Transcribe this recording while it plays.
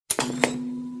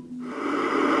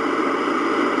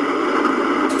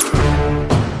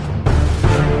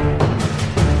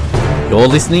You're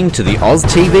listening to the Oz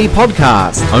TV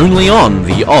podcast, only on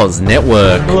the Oz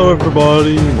Network. Hello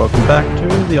everybody, welcome back to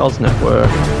the Oz Network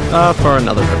for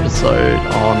another episode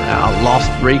on our last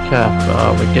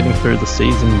recap. We're getting through the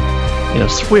season in a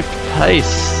swift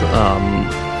pace,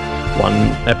 one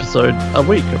episode a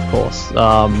week of course.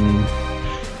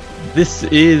 This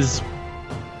is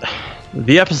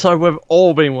the episode we've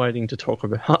all been waiting to talk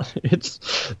about.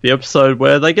 It's the episode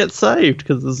where they get saved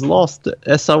because there's lost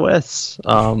SOS.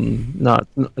 No,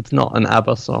 it's not an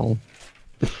ABBA song.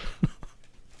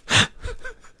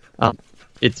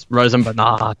 It's Rose and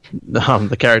Bernard,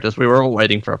 the characters we were all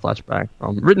waiting for a flashback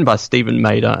from. Written by Stephen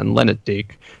Mader and Leonard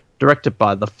Dick. Directed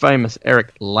by the famous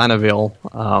Eric Lanaville.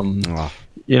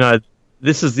 You know,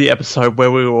 this is the episode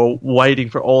where we were waiting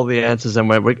for all the answers, and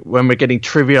when we're getting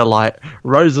trivia like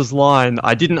Rose's line,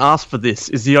 "I didn't ask for this,"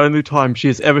 is the only time she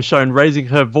has ever shown raising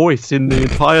her voice in the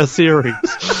entire series.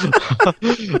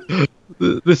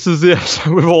 This is the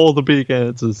episode with all the big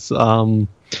answers.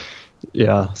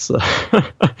 Yeah, so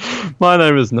my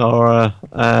name is Nora,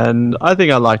 and I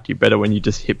think I liked you better when you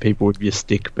just hit people with your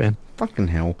stick, Ben. Fucking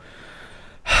hell.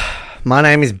 My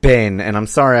name is Ben, and I'm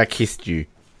sorry I kissed you.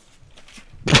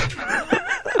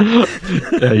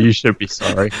 Yeah, you should be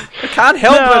sorry. I can't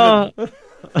help it.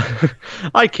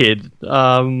 I kid.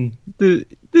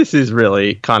 This is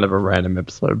really kind of a random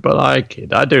episode, but I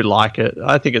kid. I do like it.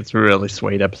 I think it's a really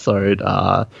sweet episode.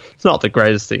 It's not the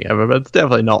greatest thing ever, but it's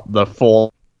definitely not the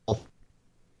fourth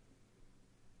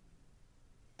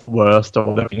worst or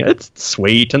whatever. It's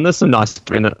sweet, and there's some nice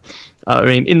stuff in it. I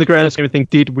mean, in the grand scheme of things,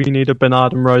 did we need a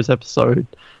Bernard and Rose episode?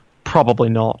 Probably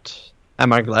not.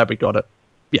 Am I glad we got it?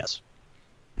 Yes.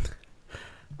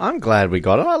 I'm glad we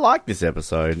got it. I like this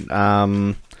episode.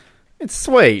 It's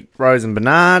sweet. Rose and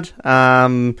Bernard.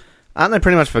 Aren't they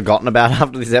pretty much forgotten about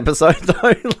after this episode,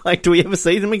 though? Like, do we ever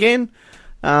see them again?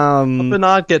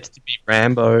 Bernard gets to be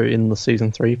Rambo in the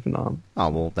season 3 finale. Oh,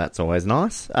 well, that's always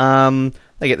nice.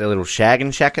 They get their little shag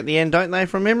and shack at the end, don't they,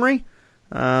 from memory?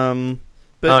 But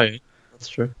yeah, that's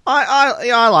true.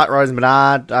 I like Rose and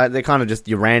Bernard. They're kind of just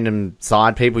your random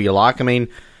side people you like. I mean,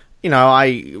 you know,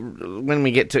 when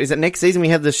we get to... Is it next season we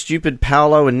have the stupid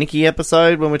Paolo and Nikki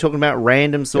episode when we're talking about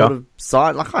random sort of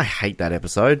side? Like, I hate that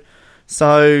episode.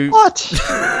 So... What?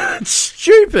 It's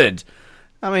stupid.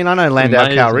 I mean, I know Landau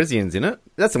Calrissian's in it.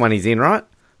 That's the one he's in, right?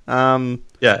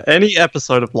 Yeah, any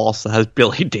episode of Lost that has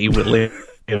Billy D. Williams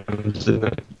in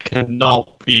it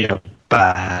cannot be a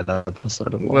bad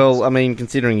episode of Lost. Well, I mean,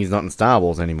 considering he's not in Star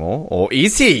Wars anymore, or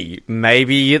is he?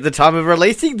 Maybe at the time of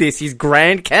releasing this, his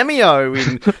grand cameo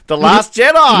in The Last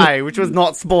Jedi, which was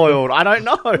not spoiled. I don't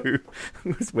know.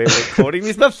 We're recording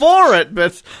this before it,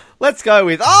 but let's go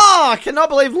with, I cannot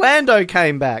believe Lando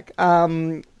came back.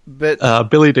 But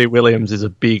Billy D. Williams is a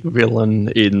big villain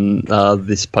in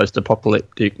this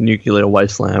post-apocalyptic nuclear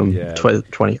wasteland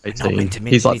 2018.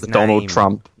 He's like the name. Donald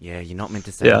Trump. Yeah, you're not meant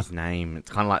to say his name. It's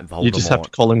kind of like Voldemort. You just have to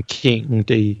call him King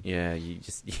D. Yeah,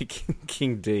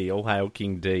 King D. All hail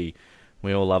King D.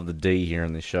 We all love the D here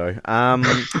in this show. But,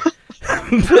 is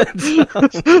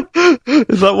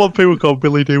that what people call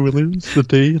Billy D. Williams? The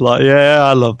D? Like, yeah,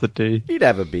 I love the D. He'd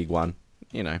have a big one,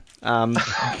 you know.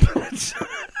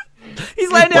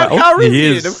 He's Landau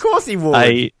Calrissian. Of course he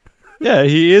would.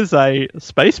 He is a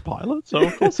space pilot, so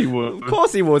of course he would. Of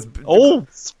course he was. All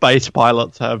space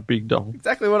pilots have big dongs.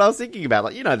 Exactly what I was thinking about.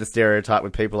 Like, you know the stereotype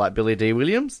with people like Billy D.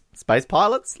 Williams, space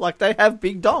pilots, like they have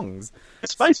big dongs.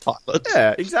 Space pilots.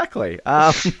 Yeah, exactly.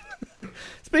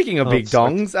 Speaking of big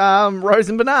dongs, Rose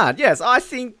and Bernard. Yes, I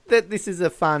think that this is a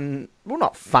fun... Well,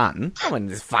 not fun. I mean,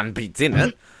 there's fun bits in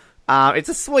it. It's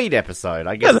a sweet episode,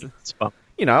 I guess. Yeah, it's fun.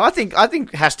 You know, I think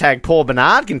hashtag poor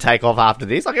Bernard can take off after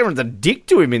this. Like, everyone's a dick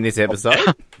to him in this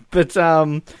episode. But,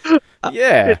 yeah.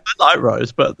 I like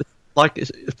Rose, but, like,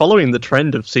 following the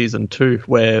trend of season 2,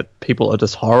 where people are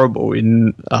just horrible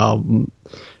in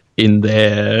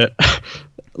their,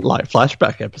 like,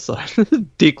 flashback episode.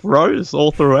 Dick Rose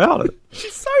all throughout it.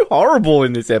 She's so horrible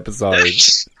in this episode.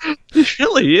 She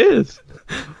really is.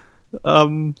 I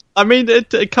mean,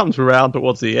 it comes around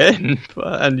towards the end,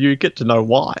 and you get to know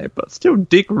why, but still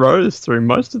Dick Rose through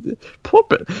most of the...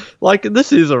 Like,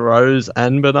 this is a Rose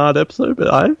and Bernard episode,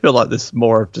 but I feel like this is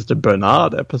more of just a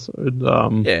Bernard episode.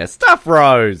 Yeah, stuff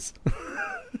Rose!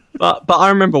 but I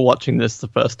remember watching this the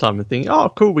first time and thinking, oh,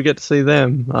 cool, we get to see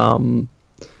them.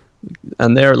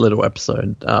 And their little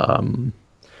episode...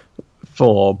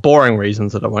 for boring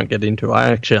reasons that I won't get into, I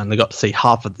actually only got to see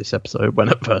half of this episode when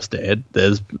it first aired.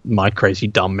 There's my crazy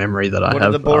dumb memory that I have. What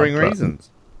are the boring reasons?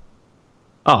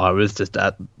 Oh, I was just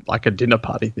at like a dinner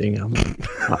party thing.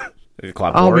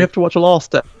 Quite boring. We have to watch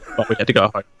Lost. But we had to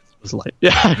go home. was late.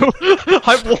 Yeah,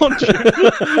 I warned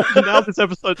you. Now this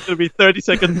episode's going to be 30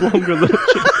 seconds longer than it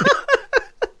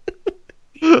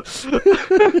should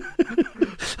be.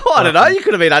 Oh, I don't know. You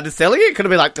could have been underselling it. Could have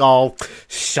been like, oh,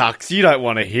 shucks, you don't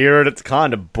want to hear it. It's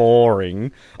kind of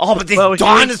boring. Oh, but this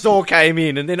dinosaur came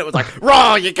in, and then it was like,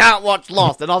 raw, you can't watch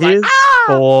Lost. And I was like,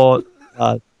 for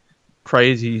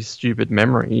crazy, stupid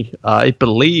memory, I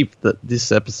believe that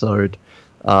this episode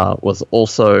was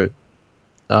also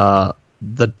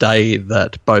the day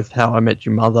that both How I Met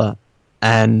Your Mother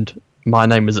and My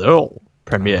Name is Earl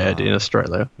premiered in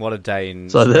Australia. What a day in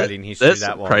Australian history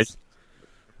that was. Crazy.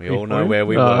 We all know where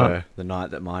we were the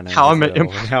night that My Name is Earl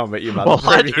and How I Met Your Mother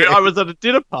premiered. I was at a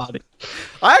dinner party.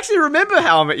 I actually remember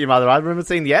How I Met Your Mother. I remember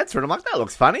seeing the ads for it. I'm like, that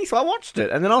looks funny, so I watched it.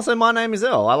 And then also My Name is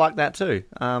Earl. I like that too.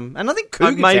 And I think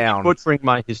Cougar Town. Butchering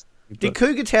my history. Did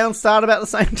Cougar Town start about the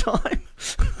same time?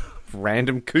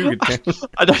 Random Cougar Town.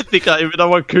 I don't think I even know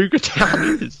what Cougar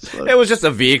Town is. So. It was just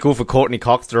a vehicle for Courtney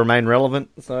Cox to remain relevant,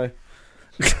 so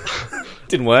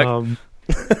didn't work.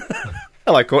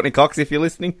 Hello, Courtney Cox, if you're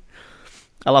listening.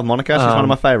 I love Monica. She's one of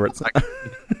my favourites. I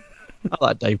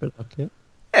like David.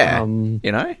 Yeah,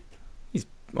 you know, he's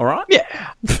all right.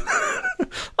 Yeah,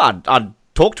 I'd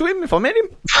talk to him if I met him.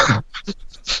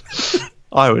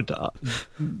 I would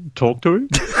talk to him.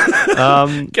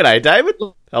 G'day, David.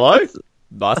 Hello.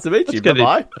 Nice to meet you.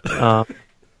 Bye-bye. Yeah,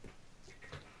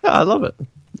 I love it.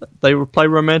 They play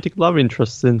romantic love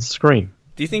interests in Scream.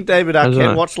 Do you think David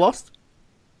Arquette watched Lost?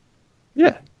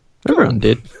 Yeah, everyone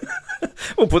did.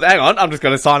 Well, hang on. I'm just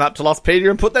going to sign up to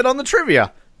Lostpedia and put that on the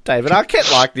trivia. David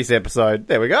Arquette liked this episode.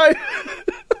 There we go.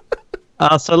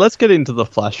 So let's get into the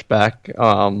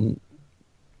flashback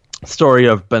story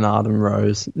of Bernard and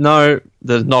Rose. No,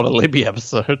 there's not a Libby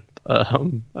episode.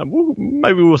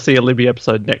 Maybe we'll see a Libby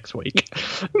episode next week.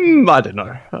 I don't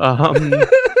know.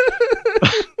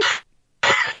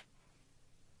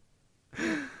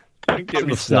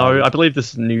 The snow. I believe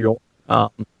this is New York.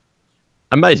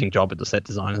 Amazing job at the set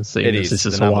design and seeing this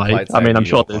is Hawaii. I mean, I'm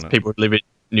sure there's people who live in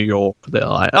New York. They're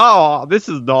like, oh, this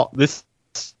is not this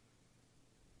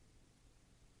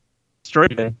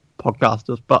streaming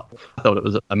podcasters, but I thought it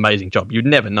was an amazing job. You'd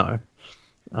never know.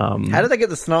 How did they get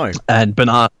the snow? And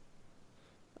Bernard,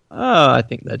 I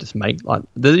think they just make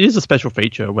there is a special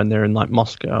feature when they're in like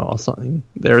Moscow or something.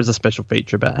 There is a special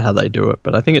feature about how they do it,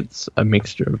 but I think it's a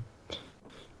mixture of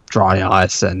dry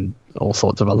ice and all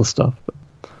sorts of other stuff.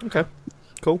 Okay,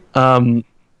 cool.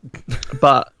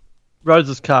 But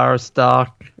Rose's car is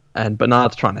stuck, and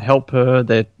Bernard's trying to help her.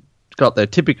 They've got their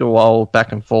typical old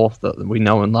back and forth that we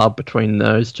know and love between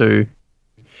those two.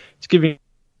 It's giving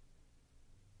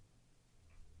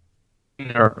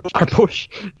her a push.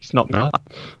 She's not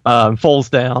falls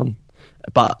down,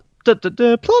 but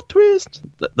plot twist.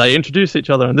 They introduce each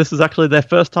other, and this is actually their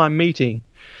first time meeting.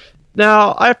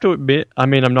 Now, I have to admit, I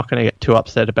mean, I'm not going to get too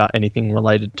upset about anything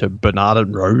related to Bernard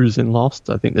and Rose in Lost.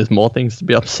 I think there's more things to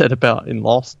be upset about in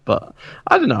Lost, but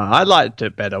I don't know. I liked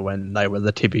it better when they were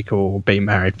the typical being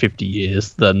married 50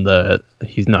 years than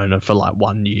he's known her for like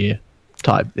 1 year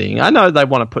type thing. I know they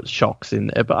want to put shocks in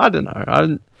there, but I don't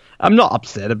know. I'm not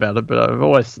upset about it, but I've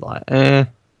always like,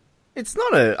 It's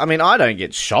not I mean, I don't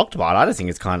get shocked by it. I just think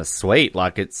it's kind of sweet.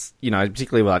 Like, it's, you know,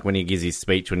 particularly like when he gives his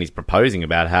speech when he's proposing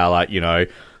about how, like, you know,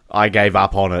 I gave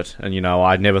up on it, and, you know,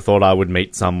 I never thought I would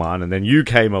meet someone, and then you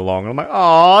came along, and I'm like,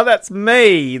 oh, that's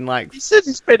me. And like, he says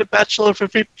he's been a bachelor for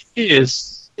 50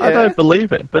 years. Yeah. I don't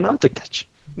believe it, but not to catch.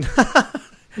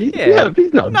 Yeah,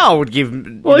 he's not. No, I would give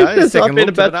a second I've been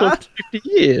a bachelor for 50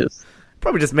 years.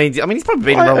 Probably just means, I mean, he's probably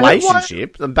been in a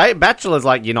relationship. The bachelor's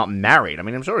like, you're not married. I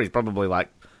mean, I'm sure he's probably, like,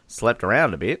 slept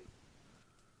around a bit.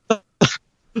 Yeah,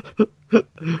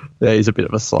 he's a bit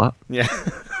of a slut. Yeah.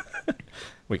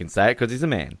 We can say it because he's a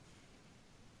man.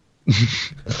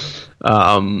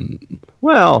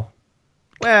 Well,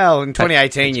 in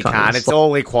 2018 you can't. It's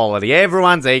all equality.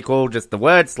 Everyone's equal. Just the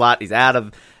word slut is out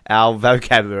of our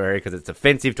vocabulary because it's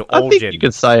offensive to all genders. You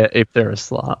can say it if they're a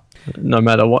slut, no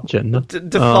matter what gender.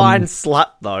 Define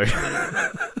slut, though.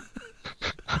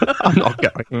 I'm not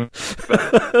going.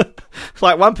 It's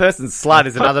like one person's slut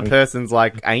is another person's,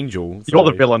 like, angel. You're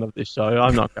the villain of this show.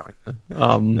 I'm not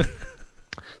going.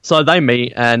 So they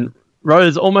meet, and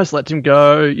Rose almost lets him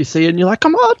go. You see it, and you're like,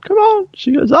 come on.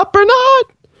 She goes, Bernard,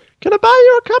 can I buy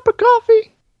you a cup of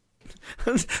coffee?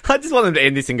 I just want them to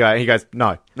end this and go. He goes,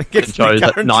 no. Joe's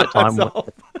at night time.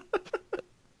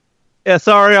 Yeah,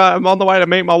 sorry, I'm on the way to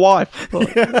meet my wife.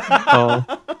 Yeah,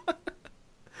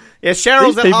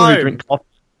 Cheryl's at home. Who drink coffee,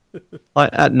 like,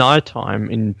 at night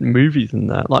time in movies and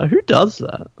that. Like, who does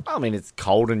that? I mean, it's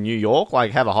cold in New York.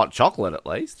 Like, have a hot chocolate at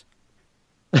least.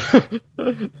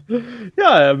 Yeah,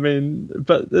 I mean,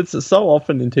 but it's so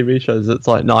often in TV shows, it's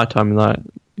like nighttime and like,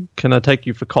 can I take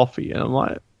you for coffee? And I'm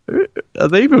like, are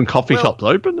there even coffee shops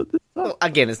open at this time? Well,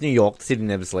 again, it's New York. The city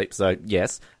never sleeps, so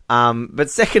yes. But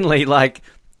secondly, like,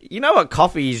 you know what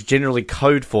coffee is generally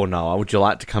code for, Noah? Would you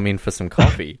like to come in for some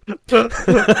coffee?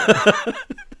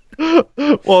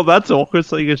 Well, that's awkward.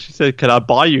 So she said, can I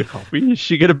buy you coffee? Is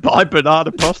she going to buy Bernard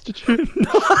a prostitute?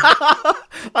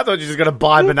 I thought you were just going to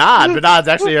buy Bernard. Bernard's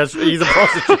actually he's a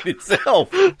prostitute himself.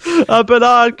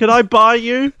 Bernard, can I buy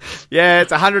you? Yeah,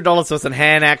 it's $100 for some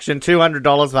hand action,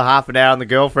 $200 for half an hour on the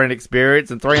girlfriend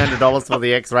experience, and $300 for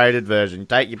the X-rated version.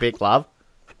 Take your pick, love.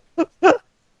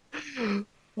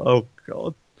 Oh,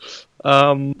 God.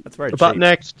 That's very cheap. But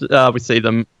next, we see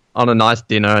them on a nice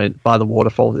dinner by the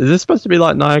waterfall. Is this supposed to be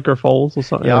like Niagara Falls or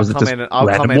something? Yeah, I'll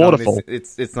comment on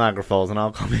this. It's Niagara Falls, and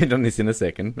I'll comment on this in a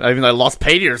second. Even though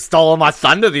Lostpedia has stolen my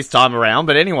thunder this time around,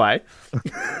 but anyway.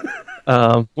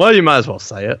 Well, you might as well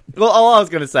say it. Well, all I was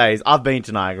going to say is I've been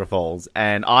to Niagara Falls,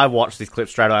 and I watched this clip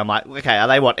straight away. I'm like, okay, are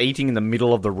they eating in the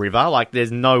middle of the river? Like,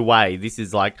 there's no way this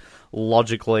is like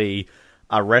logically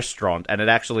a restaurant, and it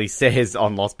actually says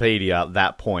on Lostpedia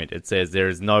that point. It says there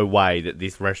is no way that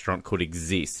this restaurant could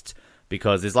exist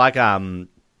because there's like a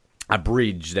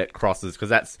bridge that crosses, because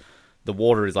that's the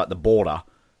water is like the border,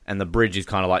 and the bridge is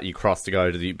kind of like you cross to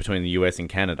go to between the US and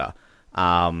Canada.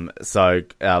 So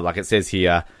like it says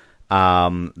here,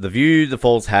 the view the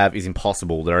falls have is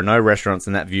impossible. There are no restaurants,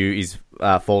 and that view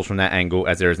falls from that angle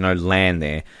as there is no land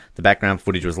there. The background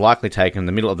footage was likely taken in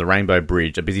the middle of the Rainbow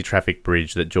Bridge, a busy traffic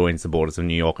bridge that joins the borders of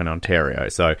New York and Ontario.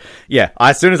 So, yeah,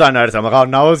 as soon as I noticed, I'm like, oh,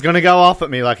 Noah's going to go off at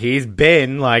me. Like, here's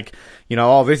Ben. Like,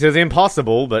 oh, this is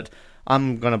impossible. But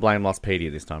I'm going to blame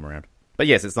Lostpedia this time around. But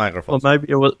yes, it's Niagara Falls. Well,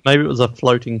 maybe it was a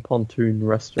floating pontoon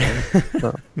restaurant.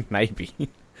 No. Maybe.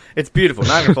 It's beautiful.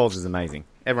 Niagara Falls is amazing.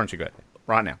 Everyone should go there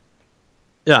right now.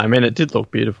 Yeah, I mean, it did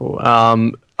look beautiful.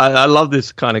 I love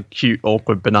this kind of cute,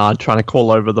 awkward Bernard trying to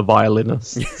call over the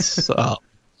violinists. Now,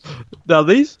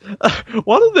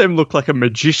 one of them looked like a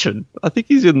magician. I think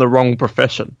he's in the wrong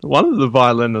profession. One of the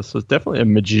violinists was definitely a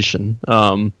magician.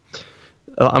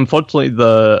 Unfortunately,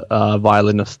 the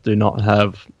violinists do not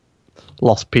have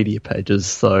Lostpedia pages,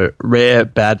 so rare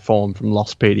bad form from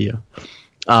Lostpedia.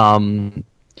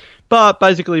 But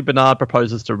basically, Bernard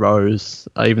proposes to Rose,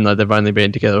 even though they've only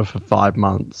been together for 5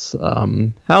 months.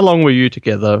 How long were you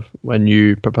together when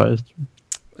you proposed?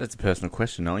 That's a personal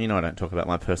question, Noel. You know I don't talk about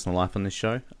my personal life on this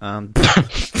show. I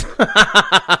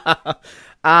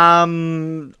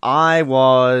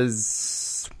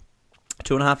was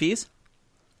 2.5 years.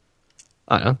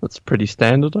 Oh, yeah, that's pretty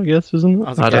standard, I guess, isn't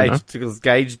it? I was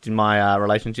engaged in my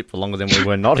relationship for longer than we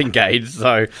were not engaged,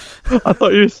 so... I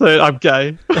thought you said I'm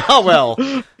gay. Oh, well...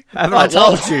 Haven't I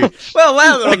told you? Well,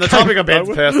 now that we're on the topic of Ben's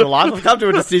personal life, I've come to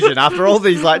a decision after all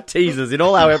these teasers in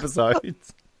all our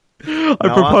episodes. I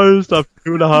proposed after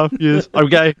 2.5 years. I'm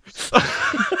gay.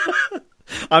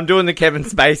 I'm doing the Kevin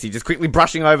Spacey, just quickly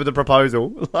brushing over the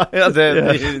proposal,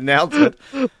 the announcement.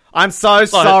 I'm so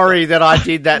sorry that I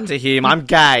did that to him. I'm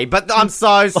gay, but I'm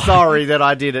so sorry that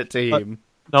I did it to him.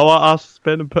 Noah asked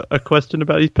Ben a question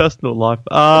about his personal life.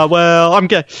 Well, I'm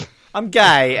gay. I'm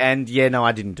gay, and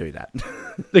I didn't do that.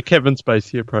 The Kevin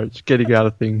Spacey approach, getting out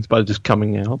of things by just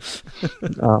coming out.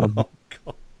 Oh,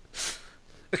 God.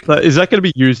 So is that going to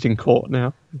be used in court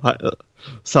now? Like,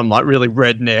 some really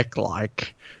redneck,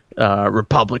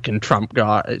 Republican Trump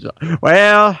guy.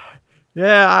 Well,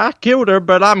 yeah, I killed her,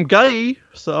 but I'm gay,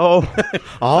 so maybe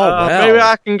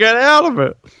I can get out of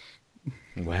it.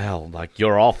 Well,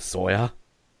 you're off, Sawyer.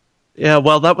 Yeah,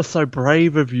 well, that was so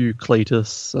brave of you,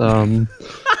 Cletus.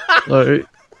 So,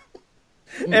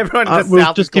 everyone in the we'll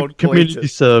South just is called give community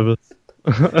service.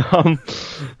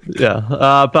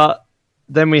 But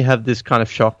then we have this kind of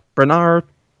shock. Bernard,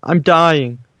 I'm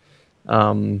dying.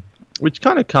 Which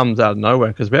kind of comes out of nowhere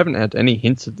because we haven't had any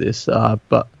hints of this.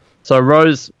 But so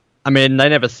Rose, I mean, they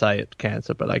never say it's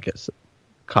cancer, but I guess it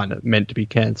kind of meant to be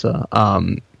cancer.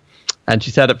 And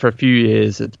she's had it for a few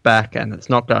years. It's back and it's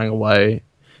not going away.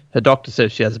 Her doctor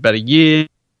says she has about a year,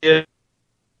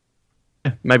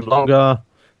 maybe longer.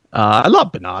 I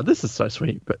love Bernard. This is so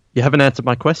sweet, but you haven't answered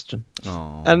my question.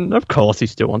 Aww. And of course, he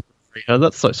still wants to free her.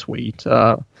 That's so sweet.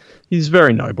 He's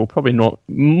very noble. Probably not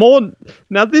more.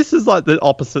 Now, this is like the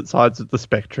opposite sides of the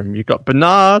spectrum. You've got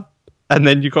Bernard, and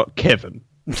then you've got Kevin.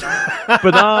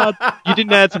 Bernard, you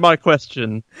didn't answer my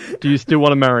question. Do you still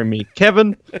want to marry me?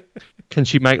 Kevin, can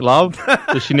she make love?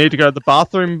 Does she need to go to the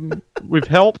bathroom with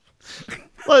help?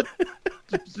 But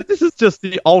this is just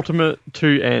the ultimate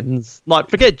two ends. Like,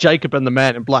 forget Jacob and the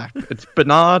Man in Black. It's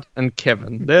Bernard and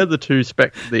Kevin. They're the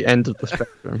the ends of the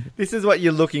spectrum. This is what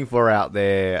you're looking for out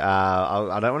there.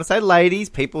 I don't want to say ladies,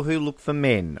 people who look for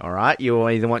men, all right? You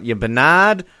either want your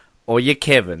Bernard or your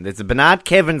Kevin. There's a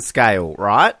Bernard-Kevin scale,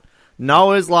 right?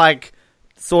 Noah's like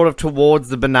sort of towards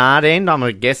the Bernard end,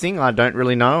 I'm guessing. I don't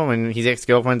really know. I mean, his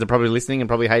ex-girlfriends are probably listening and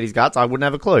probably hate his guts. I wouldn't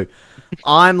have a clue.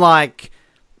 I'm like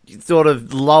sort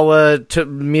of lower to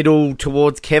middle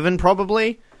towards Kevin,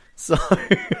 probably. So,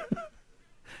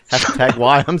 hashtag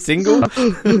why I'm single.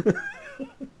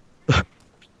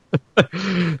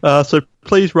 So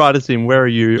please write us in. Where are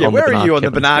you? Yeah, on where the are you on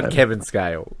the Bernard Bernard-Kevin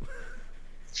scale?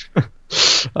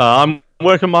 I'm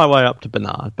working my way up to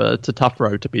Bernard, but it's a tough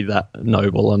road to be that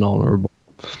noble and honourable.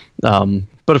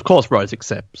 But of course, Rose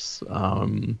accepts.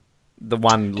 The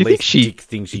one least dick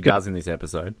thing she does in this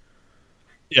episode.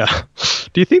 Yeah.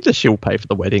 Do you think that she'll pay for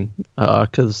the wedding?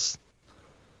 Because,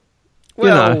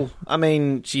 I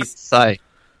mean, look, the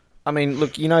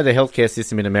healthcare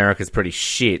system in America is pretty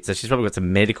shit, so she's probably got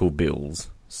some medical bills.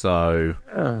 So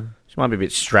she might be a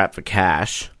bit strapped for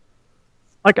cash.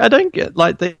 Like, I don't get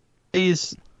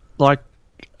these when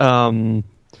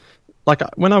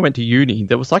I went to uni,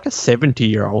 there was like a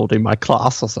 70-year-old in my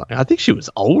class or something. I think she was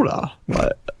older,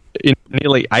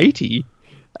 nearly 80,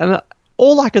 and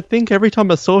all I could think every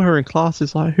time I saw her in class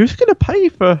is like, who's going to pay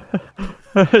for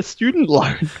her student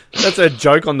loan? That's a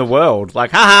joke on the world.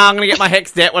 Like, haha, I'm going to get my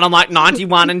HECS debt when I'm like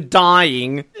 91 and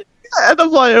dying. And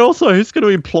I'm like, also, who's going to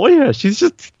employ her? She's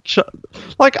just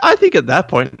like, I think at that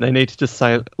point they need to just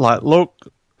say, like, look.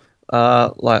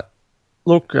 Ethel.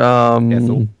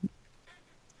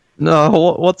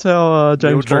 No, what's our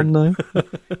James Bond name?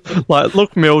 Like,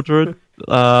 look, Mildred.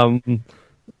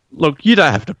 Look, you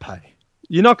don't have to pay.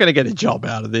 You're not going to get a job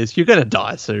out of this. You're going to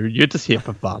die soon. You're just here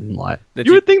for fun. Like,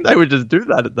 you would think they would just do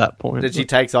that at that point. That she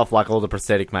takes off like all the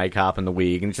prosthetic makeup and the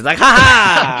wig, and she's like, "Ha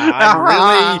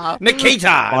ha! I'm really Nikita.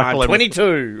 I'm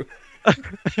 22."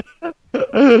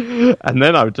 And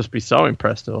then I would just be so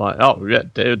impressed. Like, oh yeah,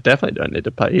 definitely don't need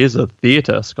to pay. Here's a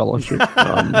theatre scholarship.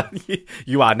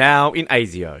 You are now in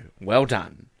ASIO. Well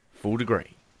done, full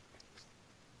degree.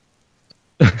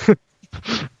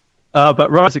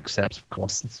 But Rose accepts, of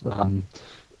course.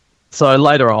 So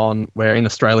later on, we're in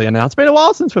Australia now. It's been a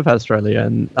while since we've had Australia,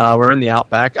 and we're in the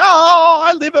outback. Oh,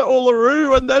 I live at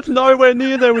Uluru, and there's nowhere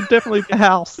near. There would definitely be a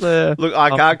house there. Look,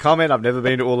 I can't comment. I've never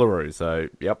been to Uluru, so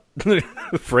yep.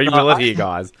 Free will it here,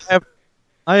 guys.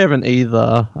 I haven't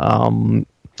either,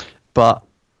 but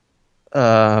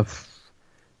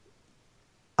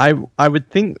I would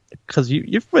think, because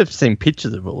we've seen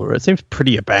pictures of Uluru, it seems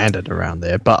pretty abandoned around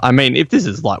there. But I mean, if this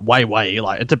is like way,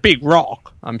 like it's a big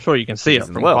rock, I'm sure you can see it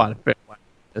from quite a bit away.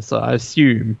 So I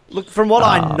assume. Look, from what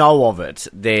I know of it,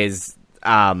 there's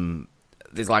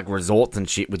like resorts and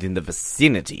shit within the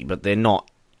vicinity, but they're not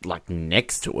like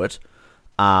next to it.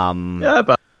 Yeah,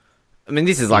 but I mean,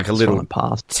 this is like a little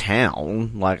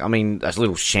town. Like, I mean, a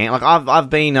little Like, I've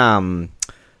been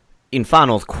in far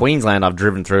north Queensland. I've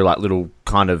driven through like little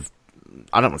kind of,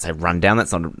 I don't want to say rundown.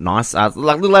 That's not nice. Like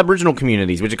little Aboriginal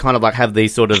communities, which are kind of like have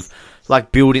these sort of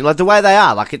like building, like the way they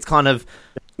are. Like, it's kind of,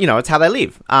 it's how they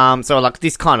live. So like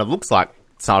this kind of looks like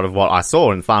sort of what I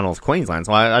saw in far north Queensland.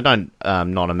 So I don't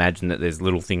not imagine that there's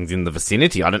little things in the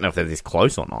vicinity. I don't know if they're this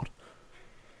close or not.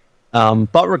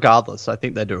 But regardless, I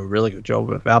think they do a really good job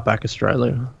of Outback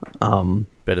Australia.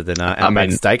 Better than Outback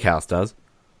Steakhouse does.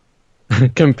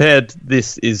 Compared,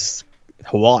 this is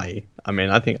Hawaii. I mean,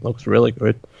 I think it looks really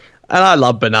good. And I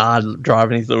love Bernard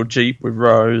driving his little Jeep with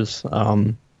Rose.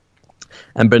 And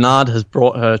Bernard has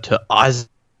brought her to Isaac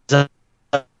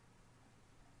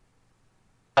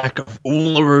of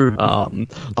Uluru.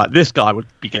 Like, this guy would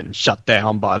be getting shut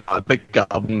down by the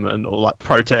government, or like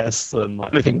protests, and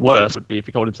like anything worse would be if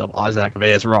he called himself Isaac of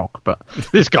Ayers Rock. But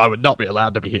this guy would not be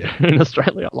allowed to be here in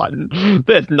Australia. Like,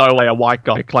 there's no way a white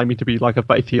guy claiming to be like a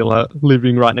faith healer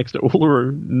living right next to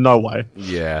Uluru. No way.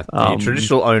 Yeah, the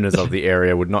traditional owners of the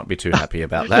area would not be too happy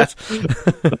about that.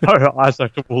 No,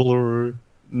 Isaac of Uluru.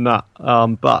 Nah.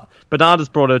 But Bernard has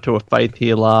brought her to a faith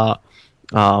healer.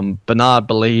 Bernard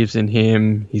believes in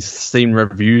him. He's seen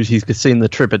reviews. He's seen the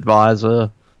TripAdvisor,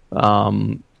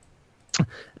 and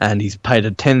he's paid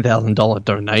a $10,000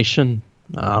 donation,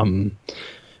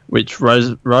 which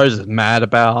Rose is mad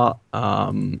about.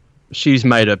 She's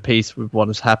made her peace with what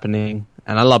is happening,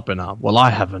 and I love Bernard. Well, I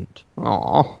haven't.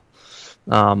 Aww.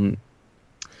 I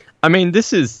mean,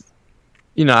 this is,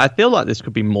 I feel like this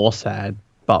could be more sad.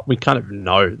 But we kind of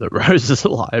know that Rose is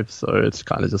alive, so it's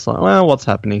kind of just like, well, what's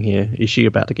happening here? Is she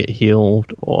about to get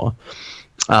healed? Or,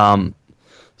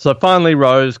 So finally,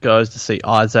 Rose goes to see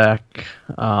Isaac.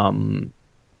 Isaac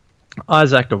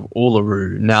of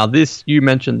Uluru. Now, you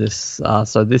mentioned this,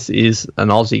 so this is an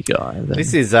Aussie guy. Then.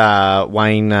 This is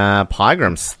Wayne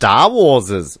Pygram, Star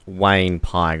Wars' Wayne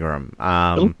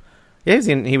Pygram. Yeah,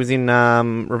 he was in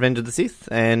Revenge of the Sith,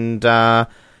 and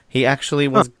he actually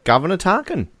was Governor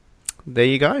Tarkin. There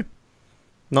you go.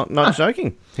 Not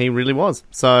joking. He really was.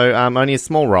 So only a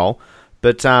small role,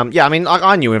 but yeah, I mean,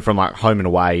 I knew him from like Home and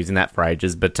Away. He was in that for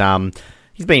ages, but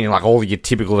he's been in like all your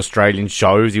typical Australian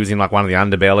shows. He was in like one of the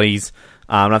Underbellies.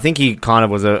 And I think he kind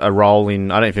of was a role in,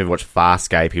 I don't know if you ever watched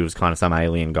Farscape. He was kind of some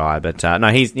alien guy, but no,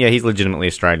 he's legitimately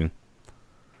Australian.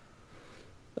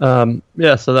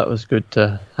 Yeah, so that was good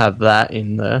to have that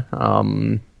in there.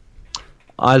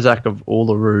 Isaac of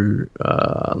Uluru,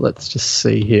 let's just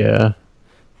see here.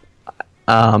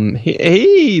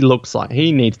 He looks like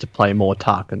he needs to play more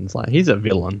Tarkins. Like, he's a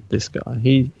villain, this guy.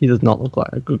 He does not look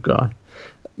like a good guy.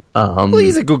 Well,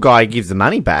 he's a good guy. He gives the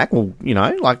money back. Well, you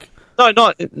know, like no. I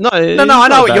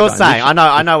know what you're saying.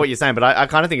 I know what you're saying, but I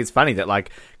kind of think it's funny that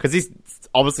like because this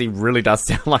obviously really does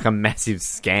sound like a massive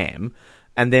scam,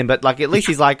 and then but like at least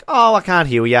he's like, oh, I can't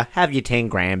heal you. Have your 10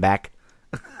 grand back.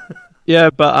 Yeah,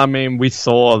 but I mean, we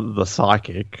saw the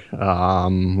psychic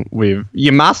with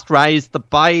 "You must raise the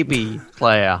baby,"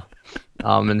 Claire,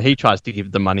 and he tries to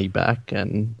give the money back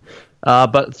and.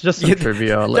 But it's just some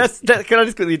trivia. Can I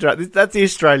just quickly interrupt? That's the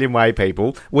Australian way,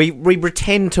 people. We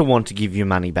pretend to want to give you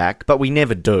money back, but we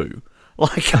never do.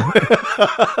 Like,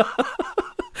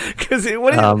 because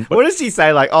what does she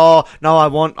say? Like, oh no, I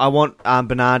want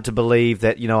Bernard to believe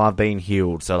that I've been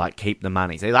healed, so like keep the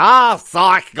money. So he's like,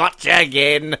 psych, gotcha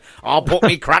again. I'll put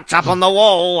me crutch up on the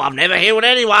wall. I've never healed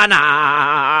anyone.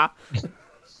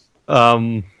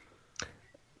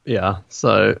 Yeah.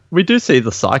 So we do see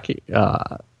the psychic.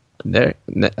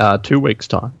 2 weeks'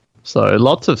 time. So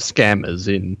lots of scammers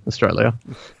in Australia.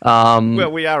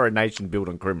 Well, we are a nation built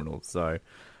on criminals, so...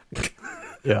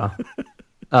 Yeah.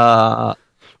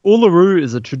 Uluru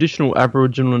is a traditional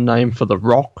Aboriginal name for the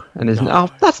rock, and is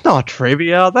that's not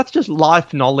trivia. That's just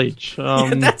life knowledge.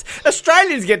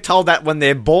 Australians get told that when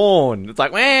they're born. It's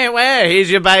like, where?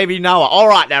 Here's your baby Noah. All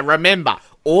right, now remember,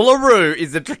 Uluru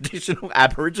is a traditional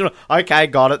Aboriginal... Okay,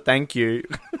 got it. Thank you.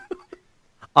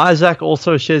 Isaac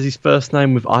also shares his first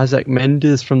name with Isaac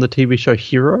Mendes from the TV show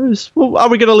Heroes. Well, are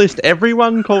we going to list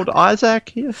everyone called Isaac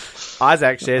here?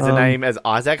 Isaac shares a name as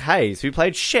Isaac Hayes, who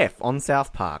played Chef on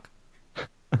South Park.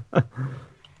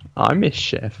 I miss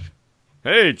Chef.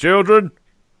 Hey, children.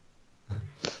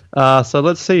 So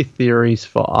let's see theories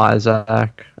for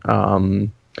Isaac.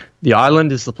 The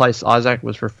island is the place Isaac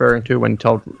was referring to when he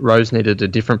told Rose needed a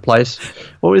different place.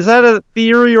 Well, is that a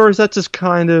theory, or is that just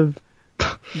kind of...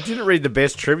 You didn't read the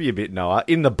best trivia bit, Noah.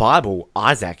 In the Bible,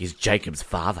 Isaac is Jacob's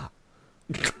father.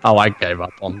 Oh, I gave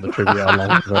up on the trivia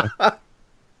long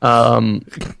ago.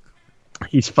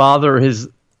 His father is...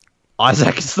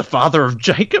 Isaac is the father of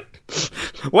Jacob?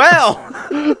 Well...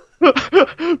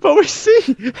 But we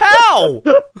see... How?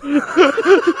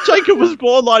 Jacob was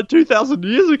born like 2,000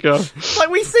 years ago. Like,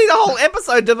 we see the whole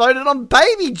episode devoted on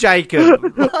baby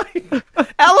Jacob. Like,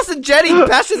 Alison Jennings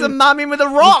bashes a mum in with a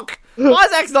rock.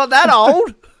 Isaac's not that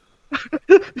old.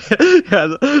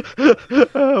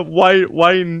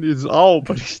 Wayne is old,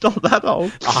 but he's not that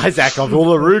old. Isaac of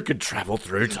Uluru can travel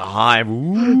through time.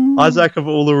 Ooh. Isaac of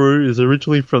Uluru is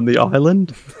originally from the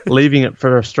island, leaving it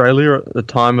for Australia at the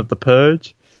time of the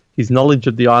Purge. His knowledge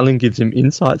of the island gives him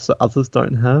insights that others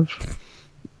don't have.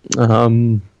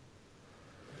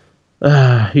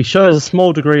 He shows a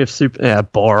small degree of super... Yeah,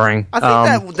 boring.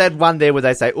 I think that one there where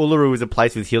they say Uluru is a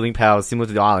place with healing powers similar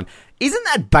to the island. Isn't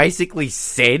that basically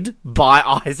said by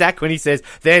Isaac when he says,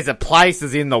 there's a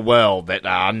places in the world that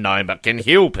are unknown but can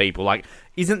heal people? Like,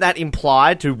 isn't that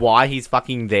implied to why he's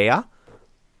fucking there?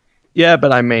 Yeah,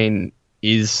 but I mean,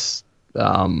 is he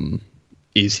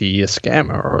a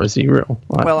scammer or is he real?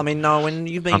 Like, well, I mean, no, when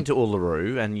you've been to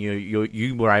Uluru and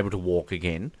you were able to walk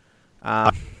again,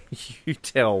 you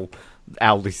tell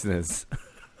our listeners.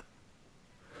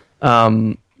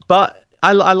 But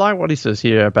I like what he says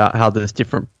here about how there's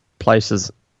different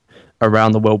places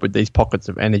around the world with these pockets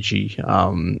of energy.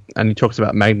 And he talks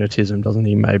about magnetism, doesn't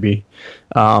he, maybe?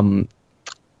 I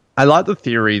like the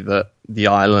theory that the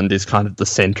island is kind of the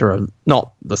center of,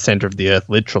 not the center of the earth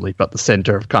literally, but the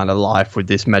center of kind of life with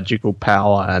this magical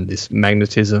power and this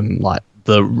magnetism, like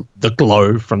the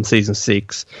glow from season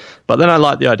 6. But then I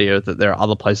like the idea that there are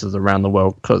other places around the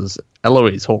world, because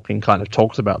Eloise Hawking kind of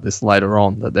talks about this later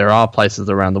on, that there are places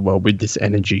around the world with this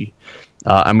energy.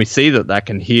 And we see that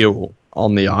can heal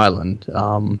on the island.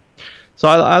 So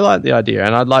I like the idea,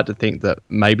 and I'd like to think that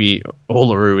maybe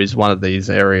Uluru is one of these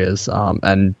areas,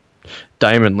 and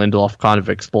Damon Lindelof kind of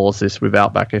explores this with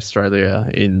Outback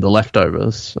Australia in The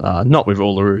Leftovers, not with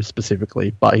Uluru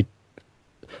specifically, but he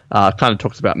kind of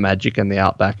talks about magic and the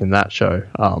Outback in that show.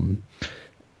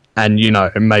 And,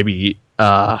 maybe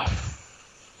not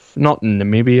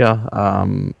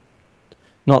Namibia,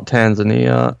 not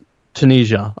Tanzania,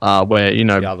 Tunisia,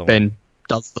 where, Ben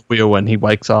does the wheel and he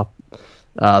wakes up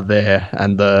there,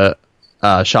 and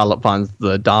Charlotte finds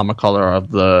the Dharma collar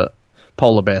of the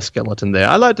polar bear skeleton there.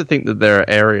 I like to think that there are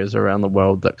areas around the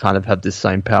world that kind of have this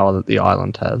same power that the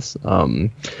island has.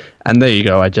 And there you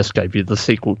go. I just gave you the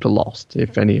sequel to Lost,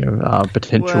 if any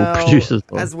potential producers.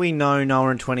 As we know,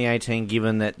 Noah, in 2018,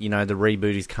 given that, the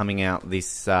reboot is coming out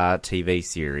this TV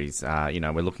series,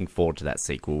 we're looking forward to that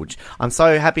sequel, which I'm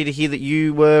so happy to hear that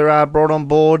you were brought on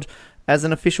board as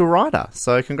an official writer.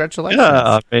 So congratulations.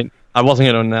 Yeah, I mean, I wasn't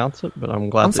going to announce it, but I'm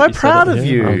glad I'm that so you proud said it of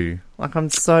you. I'm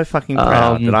so fucking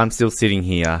proud that I'm still sitting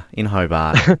here in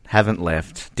Hobart, haven't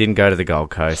left, didn't go to the Gold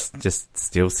Coast, just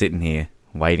still sitting here,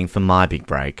 waiting for my big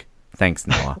break. Thanks,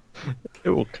 Noah.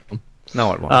 It will come.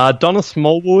 No, it won't. Donna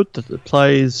Smallwood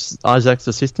plays Isaac's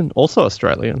assistant, also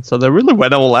Australian. So they really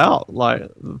went all out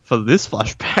for this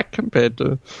flashback compared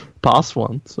to past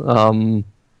ones.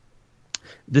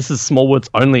 This is Smallwood's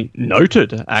only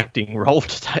noted acting role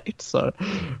to date. So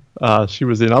she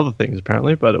was in other things,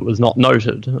 apparently, but it was not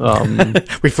noted.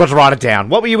 We've got to write it down.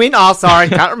 What were you in? Oh, sorry,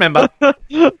 can't remember. But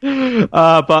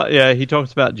yeah, he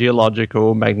talks about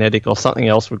geological, magnetic, or something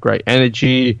else with great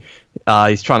energy.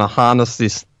 He's trying to harness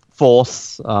this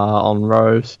force on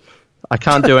Rose. I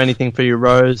can't do anything for you,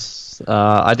 Rose.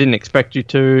 I didn't expect you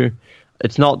to.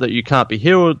 It's not that you can't be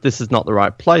healed. This is not the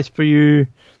right place for you.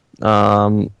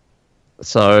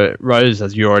 So Rose,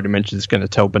 as you already mentioned, is going to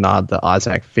tell Bernard that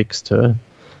Isaac fixed her.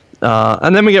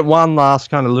 And then we get one last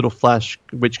kind of little flash,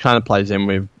 which kind of plays in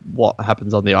with what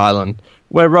happens on the island,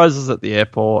 where Rose is at the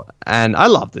airport. And I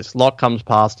love this. Locke comes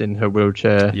past in her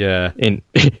wheelchair. Yeah. In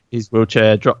his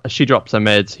wheelchair. She drops her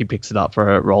meds. He picks it up for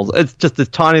her, rolls. It's just a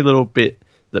tiny little bit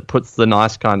that puts the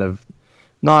nice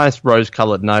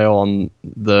rose-coloured nail on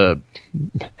the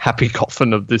happy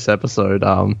coffin of this episode.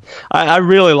 I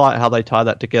really like how they tie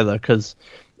that together, because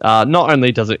not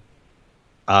only does it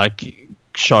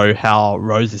show how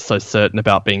Rose is so certain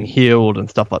about being healed and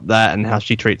stuff like that, and how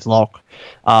she treats Locke,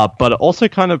 but it also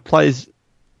kind of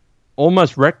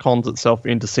almost retcons itself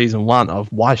into season 1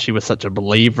 of why she was such a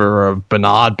believer of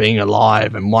Bernard being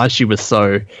alive, and why she was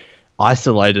so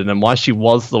isolated, and why she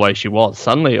was the way she was.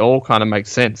 Suddenly it all kind of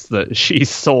makes sense that she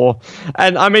saw.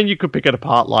 And I mean, you could pick it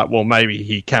apart like, well, maybe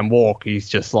he can walk, he's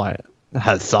just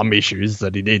has some issues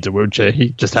that he needs a wheelchair, he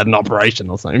just had an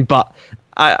operation or something. But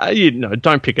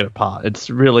don't pick it apart. It's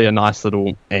really a nice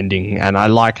little ending, and I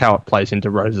like how it plays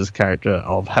into Rose's character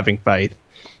of having faith,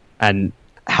 and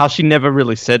how she never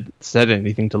really said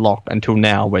anything to Locke until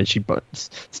now, when she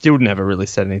still never really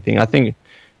said anything. I think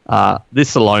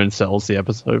this alone sells the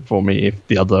episode for me, if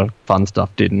the other fun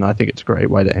stuff didn't. I think it's a great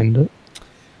way to end it.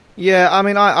 Yeah, I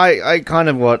mean, I kind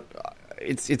of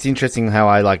it's interesting how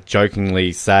I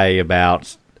jokingly say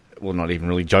about, well, not even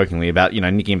really jokingly, about,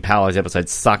 Nikki and Paolo's episode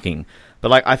sucking.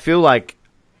 But I feel like,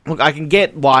 look, I can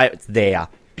get why it's there,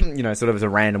 sort of as a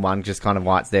random one, just kind of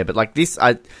why it's there. But this,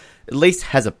 at least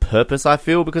has a purpose, I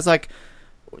feel, because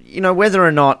whether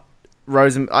or not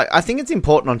Rose, I think it's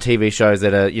important on TV shows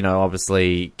that are,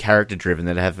 obviously character driven,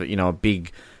 that have, a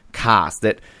big cast,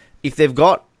 that if they've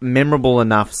got memorable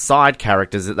enough side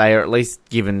characters, that they are at least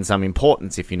given some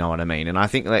importance, if you know what I mean. And I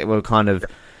think that we're kind of,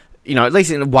 at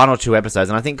least in 1 or 2 episodes,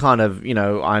 and I think kind of,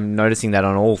 I'm noticing that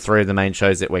on all 3 of the main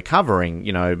shows that we're covering,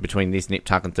 between this, Nip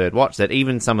Tuck and Third Watch, that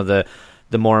even some of the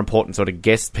more important sort of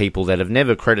guest people that have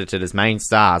never credited as main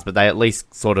stars, but they at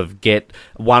least sort of get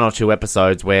 1 or 2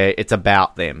 episodes where it's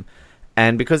about them.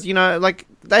 And because,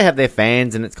 they have their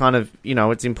fans, and it's kind of,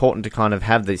 it's important to kind of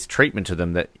have this treatment to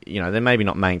them that, they're maybe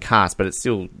not main cast, but it's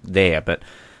still there.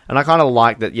 And I kind of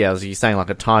like that, yeah, as you're saying,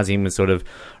 it ties in with sort of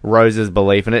Rose's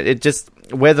belief. And it just,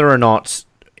 whether or not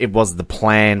it was the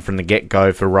plan from the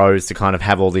get-go for Rose to kind of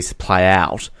have all this play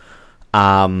out,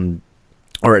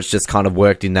 or it's just kind of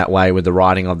worked in that way with the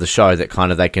writing of the show, that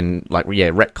kind of they can,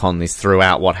 retcon this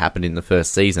throughout what happened in the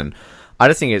first season. I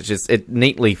just think it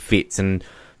neatly fits. And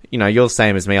you're the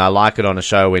same as me. I like it on a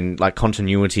show in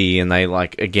continuity, and they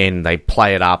they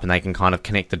play it up, and they can kind of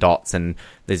connect the dots, and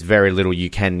there's very little you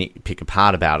can pick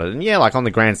apart about it. And yeah, on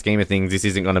the grand scheme of things, this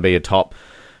isn't going to be a top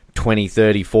 20,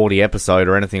 30, 40 episode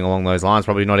or anything along those lines.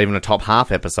 Probably not even a top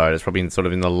half episode. It's probably in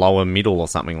the lower middle or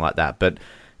something like that. But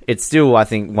it's still, I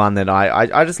think, one that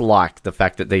I just liked the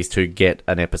fact that these two get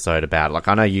an episode about. Like,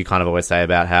 I know you kind of always say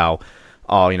about how,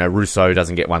 Rousseau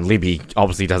doesn't get one, Libby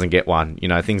obviously doesn't get one,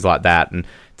 things like that. And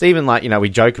it's even like, we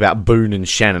joke about Boone and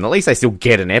Shannon. At least they still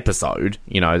get an episode,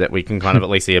 that we can kind of at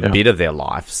least see a bit of their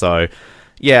life. So,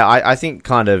 yeah, I think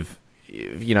kind of,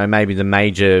 maybe the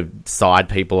major side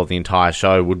people of the entire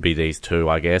show would be these two,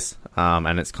 I guess.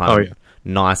 And it's kind of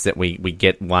nice that we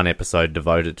get one episode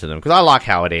devoted to them. Because I like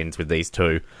how it ends with these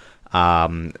two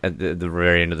at the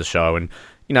very end of the show. And,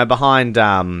 behind,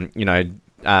 Jin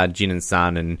and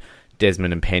Sun and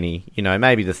Desmond and Penny,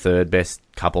 maybe the third best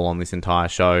couple on this entire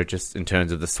show, just in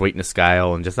terms of the sweetness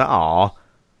scale and just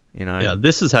Yeah,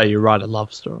 this is how you write a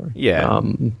love story. Yeah.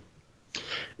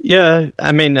 Yeah,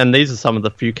 I mean, and these are some of the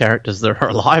few characters that are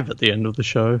alive at the end of the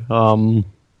show.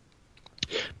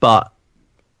 But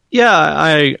yeah,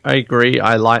 I agree.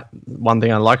 One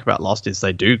thing I like about Lost is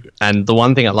they do, and the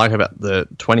one thing I like about the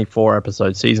 24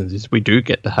 episode seasons is we do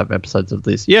get to have episodes of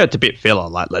this. Yeah, it's a bit filler,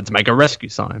 like let's make a rescue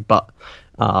sign, but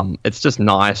it's just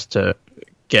nice to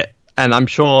get. And I'm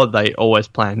sure they always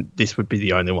planned this would be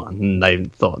the only one, and they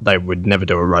thought they would never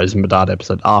do a Rose and Bedard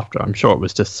episode after. I'm sure it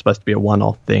was just supposed to be a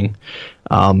one-off thing.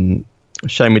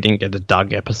 Shame we didn't get a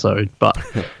Doug episode, but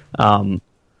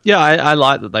yeah, I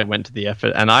like that they went to the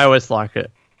effort, and I always like it.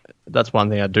 That's one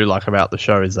thing I do like about the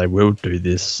show is they will do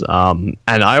this, and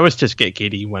I always just get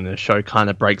giddy when a show kind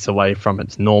of breaks away from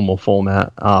its normal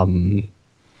format. And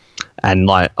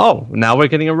like, oh, now we're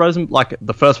getting a Rose and like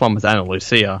the first one was Ana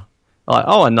Lucia. Like,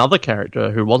 oh, another character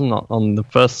who wasn't on the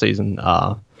first season,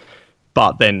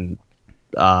 but then,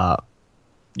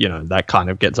 that kind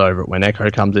of gets over it when Echo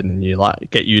comes in and you like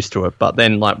get used to it. But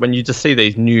then, like when you just see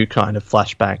these new kind of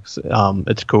flashbacks,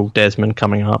 it's cool. Desmond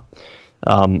coming up,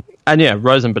 and yeah,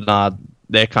 Rose and Bernard,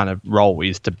 their kind of role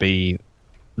is to be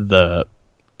the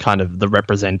kind of the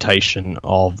representation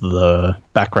of the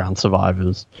background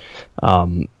survivors.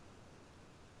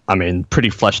 I mean,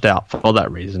 pretty fleshed out for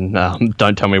that reason.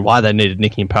 Don't tell me why they needed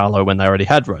Nikki and Paolo when they already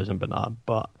had Rose and Bernard.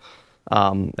 But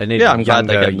they need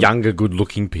younger,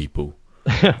 good-looking people.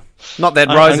 Not that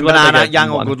Rose and Bernard aren't young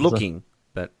or good-looking,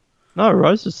 but no,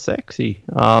 Rose is sexy.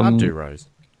 I'd do Rose.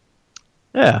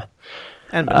 Yeah,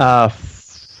 and I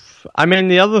mean,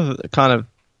 the other kind of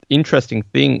interesting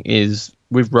thing is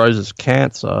with Rose's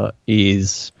cancer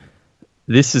is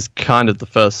this is kind of the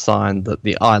first sign that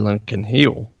the island can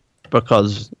heal.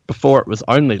 Because before it was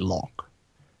only Locke.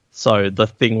 So the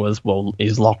thing was, well,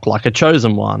 is Locke like a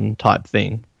chosen one type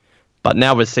thing? But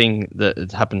now we're seeing that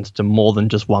it happens to more than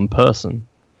just one person.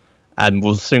 And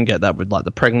we'll soon get that with like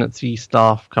the pregnancy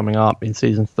stuff coming up in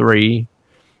season 3.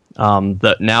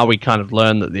 That now we kind of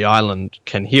learn that the island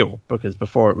can heal. Because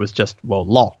before it was just, well,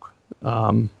 Locke.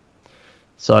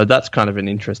 So that's kind of an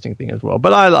interesting thing as well.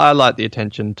 But I like the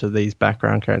attention to these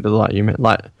background characters like you meant.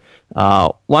 Like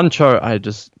one show I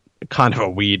just... kind of a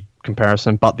weird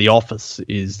comparison, but The Office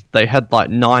is they had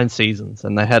like 9 seasons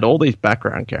and they had all these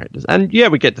background characters, and yeah,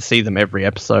 we get to see them every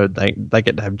episode. They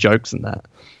get to have jokes and that,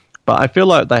 but I feel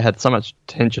like they had so much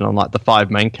attention on like the 5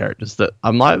 main characters that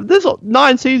I'm like, there's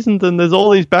 9 seasons and there's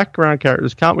all these background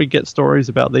characters. Can't we get stories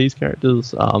about these characters?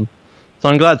 So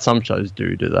I'm glad some shows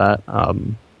do that.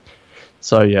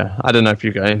 So, yeah, I don't know if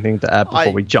you've got anything to add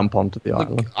before we jump onto the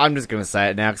island. I'm just going to say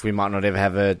it now because we might not ever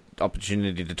have an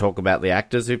opportunity to talk about the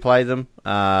actors who play them.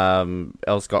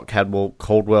 L. Scott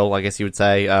Caldwell, I guess you would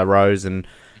say, Rose and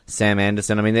Sam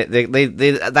Anderson. I mean,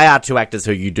 they are 2 actors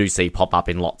who you do see pop up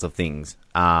in lots of things.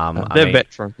 They're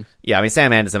veterans. Yeah, I mean,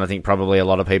 Sam Anderson, I think probably a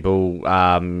lot of people...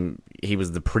 he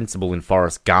was the principal in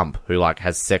Forrest Gump who, like,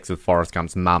 has sex with Forrest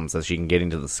Gump's mum so she can get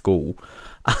into the school.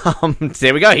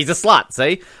 There we go. He's a slut.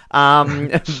 See,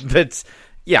 but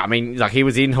yeah, I mean, like he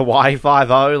was in Hawaii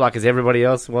 5-0, like as everybody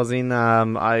else was in.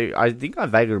 I think I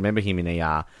vaguely remember him in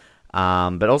ER.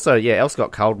 But also, yeah, L.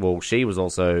 Scott Caldwell. She was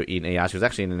also in ER. She was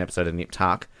actually in an episode of Nip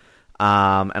Tuck.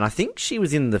 And I think she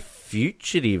was in The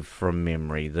Fugitive from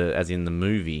memory, as in the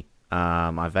movie.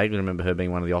 I vaguely remember her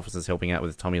being one of the officers helping out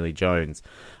with Tommy Lee Jones.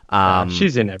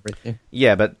 She's in everything.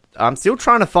 Yeah, but I'm still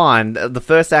trying to find the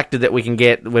first actor that we can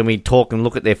get when we talk and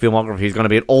look at their filmography who's going to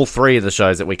be at all 3 of the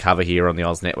shows that we cover here on the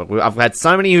Oz Network. I've had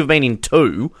so many who've been in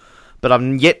 2, but I've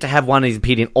yet to have one who's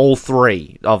appeared in all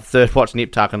 3 of Third Watch,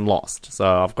 Nip Tuck, and Lost. So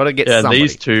I've got to get somebody.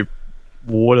 These 2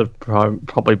 would have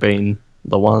probably been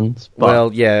the ones. But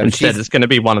well, yeah. Instead, it's going to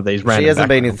be one of these random. She hasn't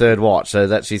been in Third Watch, so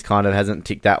that she's kind of hasn't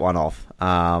ticked that one off.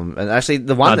 And actually,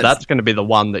 the one that's going to be the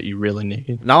one that you really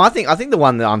need. No, I think the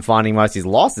one that I'm finding most is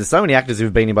Lost. There's so many actors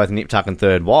who've been in both Nip Tuck and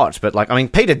Third Watch, but like, I mean,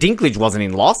 Peter Dinklage wasn't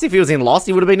in Lost. If he was in Lost,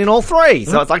 he would have been in all 3.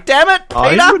 So it's like, damn it,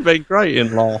 Peter! He would be great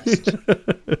in Lost.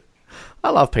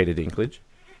 I love Peter Dinklage.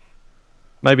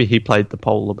 Maybe he played the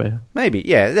polar bear. Maybe.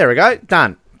 Yeah, there we go.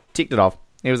 Done. Ticked it off.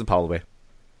 He was a polar bear.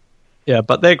 Yeah,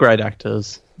 but they're great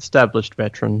actors, established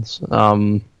veterans.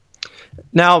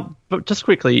 Now, but just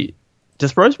quickly,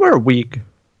 does Rose wear a wig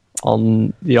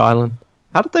on the island?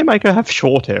 How did they make her have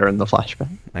short hair in the flashback?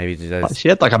 Maybe she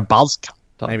had like a buzz cut.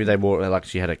 Maybe they wore like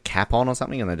she had a cap on or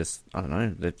something, and they just I don't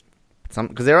know.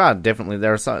 Because there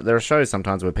are shows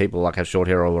sometimes where people like have short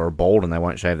hair or are bald and they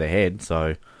won't shave their head.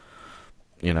 So,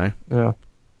 you know. Yeah.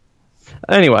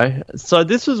 Anyway, so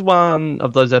this was one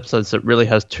of those episodes that really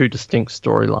has two distinct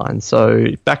storylines. So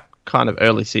back kind of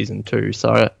early season 2.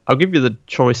 So I'll give you the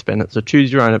choice, Bennett. So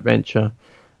choose your own adventure.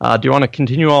 Do you want to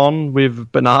continue on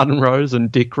with Bernard and Rose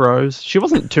and Dick Rose? She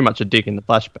wasn't too much a dick in the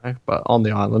flashback, but on the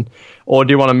island. Or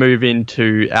do you want to move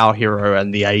into our hero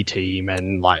and the A-team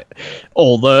and like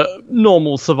all the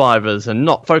normal survivors and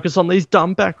not focus on these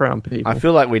dumb background people? I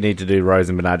feel like we need to do Rose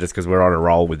and Bernard just because we're on a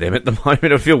roll with them at the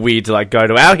moment. I feel weird to like go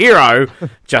to our hero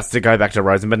just to go back to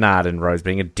Rose and Bernard and Rose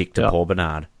being a dick to poor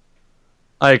Bernard.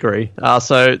 I agree.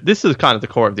 So this is kind of the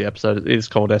core of the episode. It is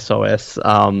called SOS.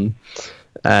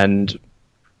 And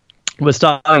we're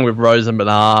starting with Rose and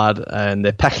Bernard, and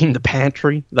they're packing the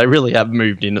pantry. They really have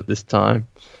moved in at this time.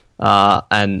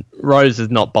 And Rose is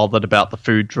not bothered about the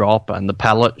food drop and the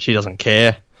pallet. She doesn't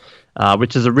care,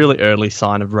 which is a really early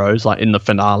sign of Rose. Like in the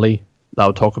finale,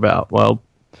 they'll talk about, well,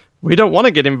 we don't want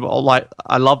to get involved. Like,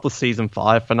 I love the season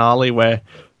 5 finale where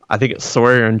I think it's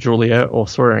Sawyer and Juliet or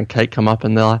Sawyer and Kate come up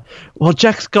and they're like, well,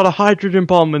 Jack's got a hydrogen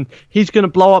bomb and he's going to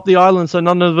blow up the island so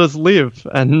none of us live.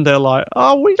 And they're like,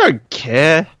 oh, we don't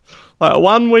care. Like,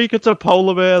 one week it's a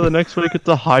polar bear, the next week it's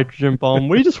a hydrogen bomb.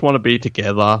 We just want to be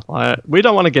together. Like, we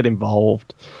don't want to get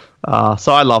involved.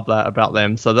 So I love that about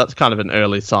them. So that's kind of an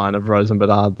early sign of Rose and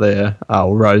Bernard there,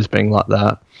 or Rose being like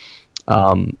that.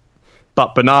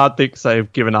 But Bernard thinks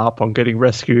they've given up on getting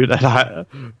rescued.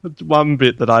 And one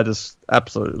bit that I just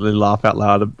absolutely laugh out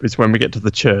loud is when we get to the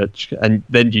church. And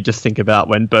then you just think about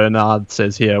when Bernard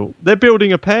says here, they're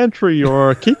building a pantry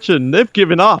or a kitchen. They've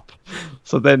given up.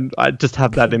 So then I just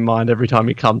have that in mind every time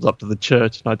he comes up to the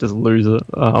church and I just lose it.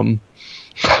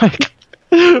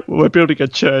 We're building a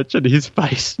church and his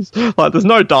face is like, there's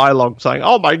no dialogue saying,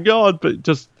 oh my God, but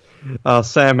just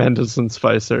Sam Anderson's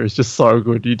face there is just so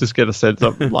good. You just get a sense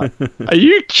of like, are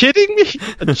you kidding me?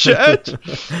 A church?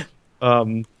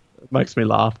 It makes me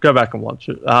laugh. Go back and watch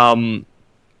it.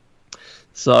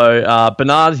 So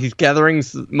Bernard, he's gathering,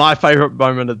 my favourite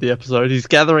moment of the episode, he's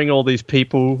gathering all these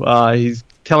people. He's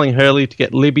telling Hurley to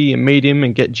get Libby and meet him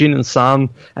and get Jin and Sun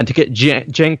and to get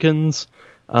Jenkins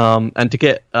and to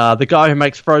get the guy who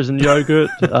makes frozen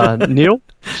yogurt, Neil.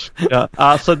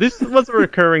 So this was a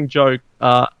recurring joke.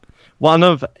 One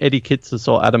of Eddie Kitsis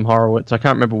or Adam Horowitz, I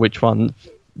can't remember which one,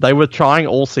 they were trying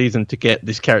all season to get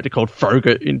this character called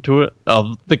Frogurt into it,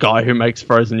 of the guy who makes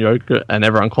frozen yogurt, and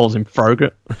everyone calls him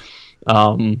Frogurt.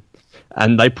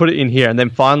 And they put it in here, and then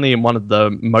finally in one of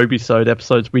the Mobisode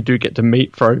episodes, we do get to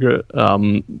meet Frogurt.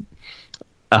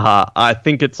 I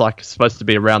think it's like supposed to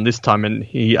be around this time, and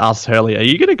he asks Hurley, "Are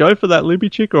you going to go for that Libby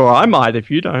chick, or I might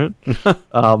if you don't?"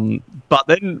 But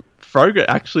then Frogurt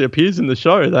actually appears in the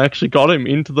show. They actually got him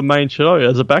into the main show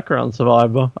as a background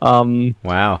survivor.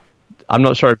 Wow. I'm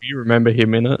not sure if you remember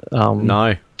him in it.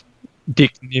 No.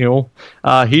 Dick Neal.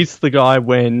 He's the guy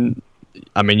when,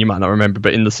 I mean, you might not remember,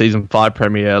 but in the season 5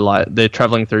 premiere, like, they're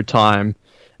traveling through time,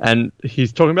 and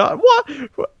he's talking about, what?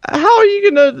 How are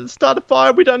you going to start a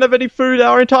fire? We don't have any food.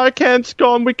 Our entire camp's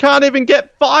gone. We can't even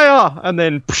get fire. And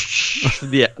then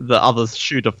the others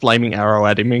shoot a flaming arrow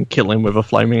at him and kill him with a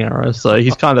flaming arrow. So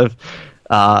he's kind of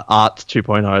Art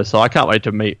 2.0. So I can't wait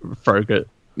to meet Frogurt.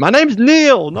 My name's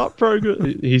Neil, not Frogurt.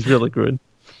 He's really good.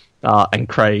 And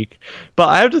Craig. But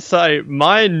I have to say,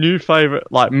 my new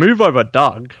favourite, like, move over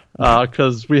Doug,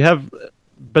 because we have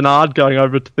Bernard going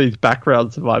over to these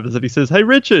background survivors and he says, "Hey,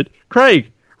 Richard,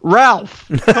 Craig, Ralph,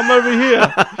 come over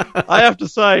here." I have to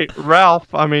say,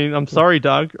 Ralph, I mean, I'm sorry,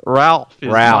 Doug, Ralph is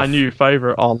my new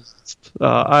favourite on.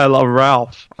 I love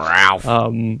Ralph.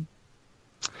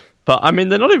 But, I mean,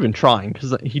 they're not even trying,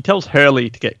 because he tells Hurley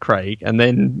to get Craig, and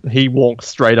then he walks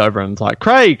straight over and is like,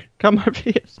 "Craig, come over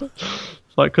here."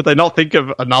 Like, could they not think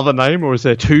of another name, or is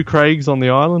there 2 Craigs on the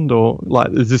island, or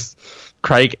like, is this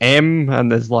Craig M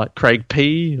and there's like Craig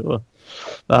P? Or,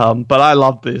 but I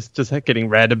love this, just getting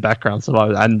random background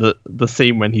survivors, and the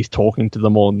scene when he's talking to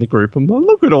them all in the group. I'm like,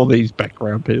 look at all these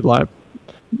background people. Like,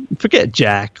 forget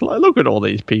Jack. Like, look at all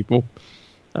these people.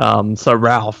 So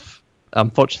Ralph,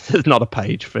 unfortunately, there's not a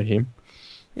page for him.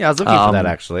 Yeah, I was looking for that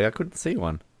actually. I couldn't see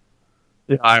one.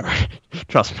 Yeah,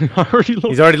 trust me, I already looked.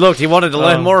 He's already looked. He wanted to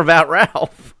learn more about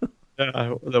Ralph.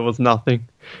 there was nothing.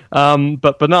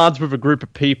 But Bernard's with a group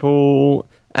of people,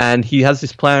 and he has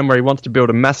this plan where he wants to build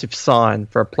a massive sign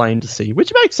for a plane to see,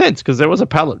 which makes sense because there was a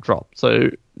pallet drop. So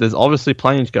there's obviously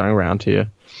planes going around here.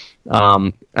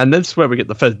 And that's where we get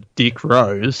the first Dick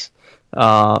Rose.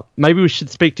 Maybe we should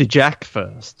speak to Jack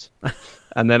first.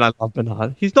 And then I love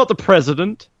Bernard. He's not the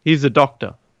president. He's a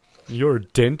doctor. You're a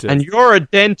dentist. And you're a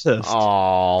dentist.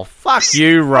 Oh, fuck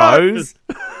you, Rose.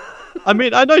 I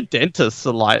mean, I know dentists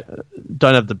are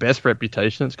don't have the best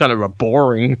reputation. It's kind of a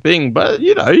boring thing, but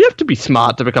you have to be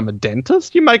smart to become a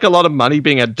dentist. You make a lot of money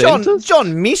being a dentist.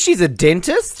 John Mish is a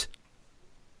dentist.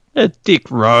 It's Dick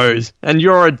Rose, and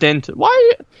you're a dentist.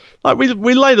 Why?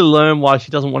 We later learn why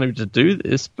she doesn't want him to do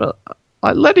this, but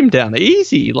I let him down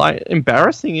easy,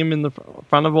 embarrassing him in the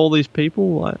front of all these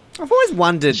people. I've always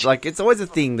wondered, it's always a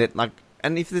thing that,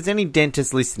 and if there's any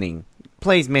dentists listening,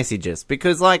 please message us,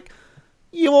 because,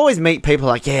 you always meet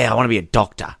people yeah, I want to be a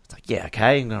doctor. It's yeah,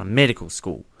 okay, I'm going to medical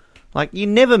school. You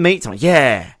never meet someone,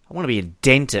 yeah, I want to be a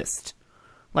dentist.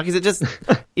 Is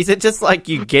it just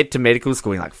you get to medical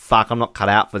school and you're fuck, I'm not cut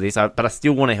out for this, but I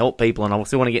still want to help people and I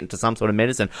still want to get into some sort of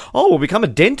medicine. Oh, we'll become a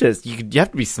dentist. You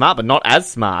have to be smart, but not as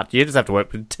smart. You just have to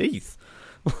work with teeth.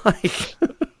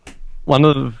 One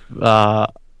of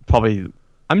probably,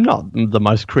 I'm not the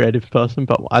most creative person,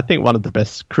 but I think one of the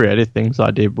best creative things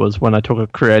I did was when I took a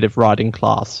creative writing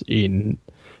class in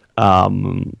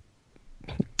college,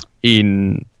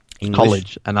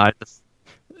 and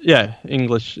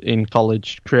English in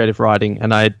college, creative writing,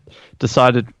 and I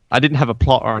decided I didn't have a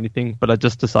plot or anything, but I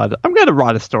just decided I'm going to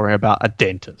write a story about a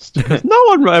dentist. Because no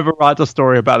one ever writes a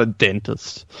story about a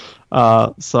dentist.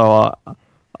 So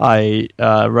I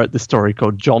wrote this story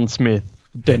called John Smith,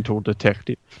 Dental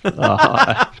Detective.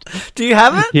 Do you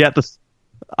have it? He had this.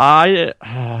 Find it.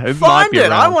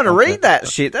 I want to read that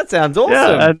shit. That sounds awesome.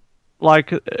 Yeah, and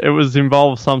it was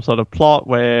involved some sort of plot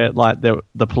where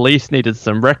the police needed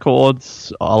some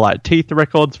records, or teeth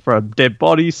records for a dead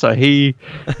body. So he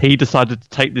decided to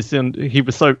take this in. He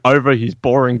was so over his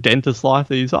boring dentist life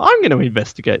that he's like, I'm going to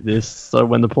investigate this. So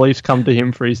when the police come to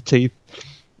him for his teeth,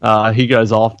 he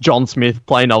goes off. John Smith,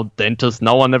 plain old dentist.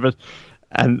 No one ever.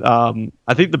 And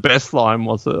I think the best line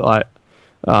was that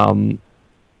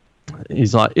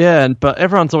he's like, yeah, but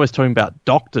everyone's always talking about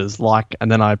doctors,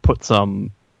 and then I put some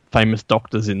famous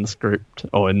doctors in the script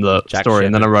or in the Jack story, Shepherd.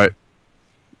 And then I wrote,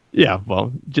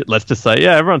 let's just say,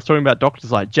 everyone's talking about doctors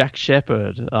like Jack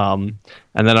Shepherd, and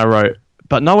then I wrote,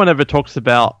 but no one ever talks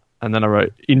about, and then I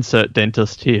wrote, insert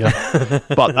dentist here,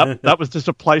 but that was just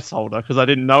a placeholder because I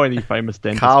didn't know any famous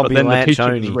dentists. Carl but then the teacher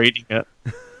Bianchoni. was reading it.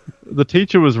 The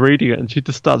teacher was reading it, and she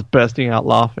just starts bursting out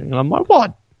laughing, and I'm like,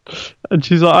 what? And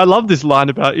she's like, I love this line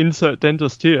about insert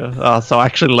dentist here, so I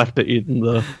actually left it in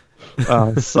the.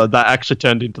 So that actually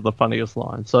turned into the funniest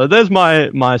line. So there's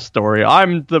my story.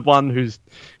 I'm the one who's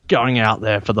going out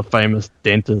there for the famous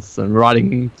dentists and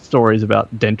writing stories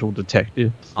about dental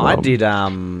detectives. I did. I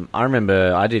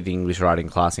remember I did English writing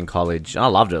class in college. I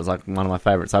loved it. It was one of my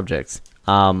favourite subjects.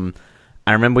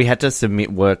 I remember we had to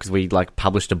submit work because we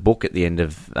published a book at the end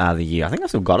of the year. I think I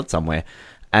still got it somewhere.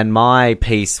 And my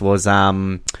piece was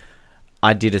I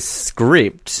did a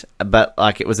script, but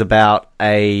it was about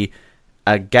a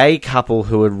gay couple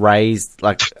who had raised,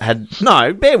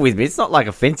 bear with me, it's not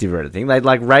offensive or anything. They'd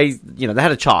raised, they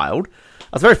had a child. I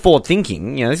was very forward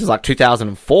thinking, this was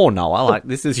 2004, Noah,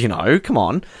 this is, come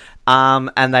on.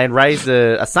 And they'd raised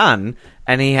a son,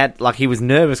 and he had, he was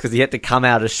nervous because he had to come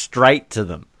out as straight to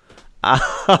them.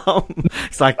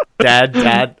 It's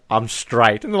Dad, I'm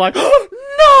straight. And they're like, oh,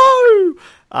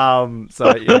 no!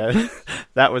 So, yeah,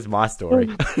 that was my story.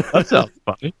 That sounds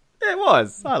funny. Yeah, it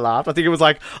was. I laughed. I think it was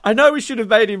I know we should have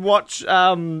made him watch,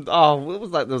 what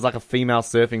was that? There was a female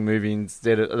surfing movie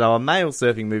a male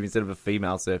surfing movie instead of a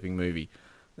female surfing movie.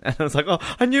 And I was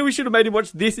I knew we should have made him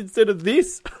watch this instead of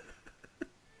this.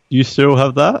 You still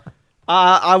have that?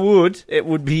 I would. It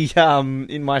would be,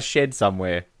 in my shed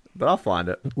somewhere. But I'll find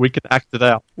it. We can act it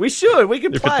out. We should. We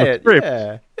can play it. Script.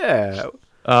 Yeah.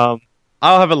 I'll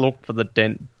have a look for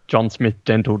the John Smith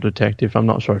Dental Detective. I'm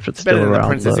not sure if it's better still than around. The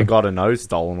Princess Who Got Her Nose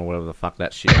Stolen or whatever the fuck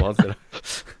that shit was.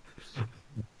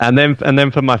 And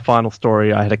then for my final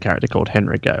story, I had a character called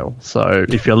Henry Gale. So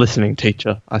if you're listening,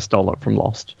 teacher, I stole it from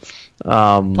Lost.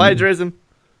 Plagiarism.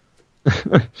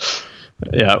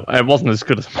 Yeah, it wasn't as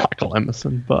good as Michael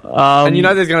Emerson, but and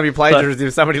there's going to be plagiarism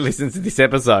if somebody listens to this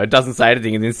episode, doesn't say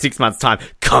anything, and in 6 months' time,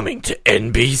 coming to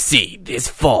NBC this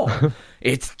fall,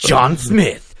 it's John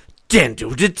Smith, Dental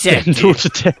Detective,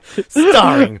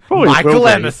 starring Michael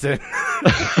Emerson.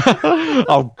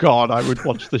 Oh God, I would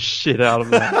watch the shit out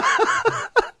of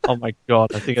that. Oh my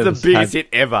god! I think It's I the just biggest had hit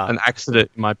ever. an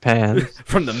accident in my pants.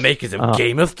 From the makers of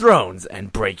Game of Thrones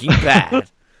and Breaking Bad.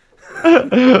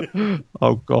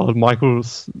 Oh god, Michael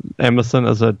Emerson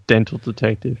as a dental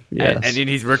detective. Yes. And in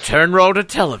his return role to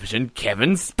television,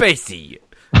 Kevin Spacey.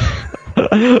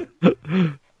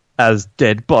 As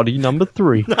dead body number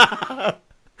 3.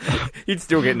 He'd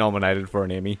still get nominated for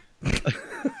an Emmy.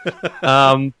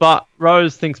 But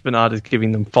Rose thinks Bernard is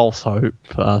giving them false hope.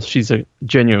 She's a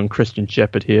genuine Christian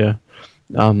shepherd here.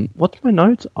 What's my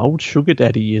notes? Old sugar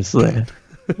daddy is there.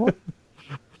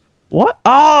 What?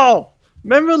 Oh!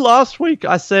 Remember last week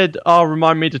I said,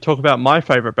 remind me to talk about my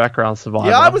favourite background survivor.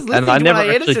 Yeah, I was listening and when I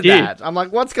edited that. I'm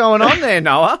like, what's going on there,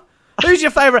 Noah? Who's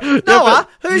your favourite? Noah,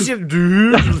 who's your...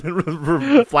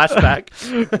 Flashback.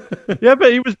 Yeah,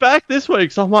 but he was back this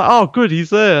week, so I'm like, oh, good, he's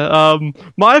there.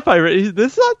 My favourite,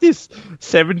 there's like this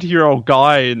 70-year-old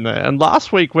guy in there, and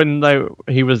last week when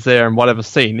he was there in whatever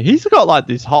scene, he's got like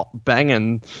this hot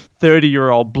banging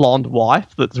 30-year-old blonde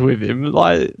wife that's with him.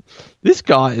 Like, this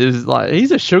guy is like,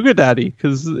 he's a sugar daddy,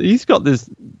 because he's got this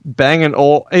banging,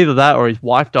 or either that or his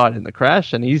wife died in the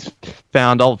crash, and he's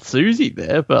found old Susie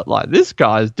there, but like, this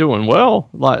guy's doing well.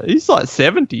 Like, he's like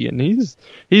 70, and he's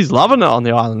loving it on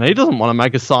the island. He doesn't want to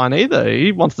make a sign either.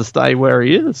 He wants to stay where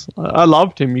he is. I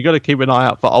loved him. You got to keep an eye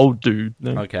out for old dude.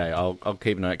 Okay, I'll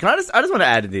keep an eye. I just want to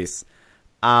add to this.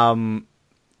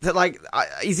 That like,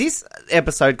 is this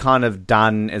episode kind of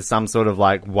done as some sort of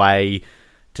like way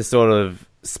to sort of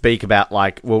speak about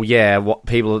like, well, yeah, what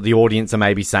people, the audience are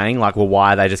maybe saying, like, well,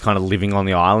 why are they just kind of living on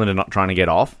the island and not trying to get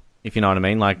off? If you know what I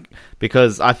mean? Like,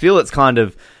 because I feel it's kind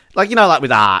of like, you know, like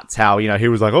with Arts, how, you know, he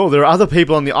was like, oh, there are other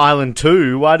people on the island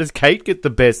too. Why does Kate get the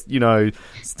best, you know,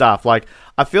 stuff? Like,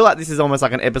 I feel like this is almost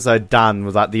like an episode done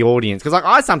with like the audience. Because like,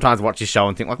 I sometimes watch this show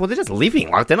and think like, well, they're just living.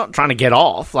 Like, they're not trying to get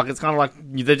off. Like, it's kind of like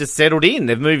they're just settled in.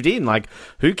 They've moved in. Like,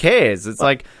 who cares? It's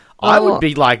like, I would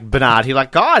be like Bernard here,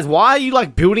 like, guys, why are you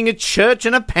like building a church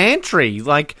and a pantry?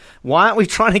 Like, why aren't we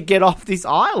trying to get off this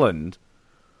island?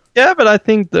 Yeah, but I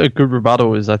think the good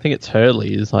rebuttal is, I think it's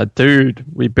Hurley. Is like, dude,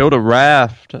 we built a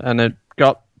raft and it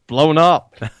got blown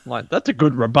up. Like, that's a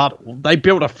good rebuttal. They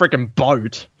built a freaking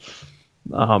boat.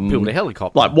 Build a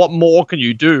helicopter. Like, what more can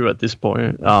you do at this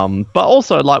point? But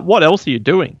also, like, what else are you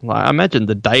doing? Like, I imagine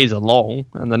the days are long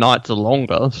and the nights are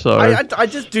longer. So I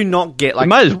just do not get, like, you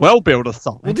may as well build a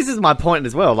something. Well, this is my point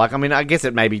as well. Like, I mean, I guess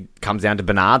it maybe comes down to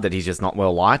Bernard that he's just not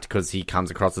well liked because he comes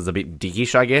across as a bit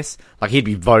dickish, I guess. Like, he'd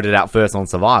be voted out first on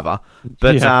Survivor.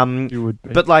 But yeah, you would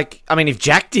be. But like, I mean, if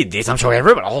Jack did this, I'm sure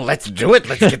everybody, oh, let's do it.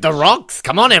 Let's get the rocks.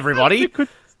 Come on, everybody. It could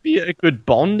be a good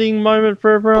bonding moment for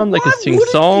everyone. They could sing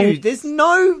songs. There's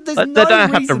no they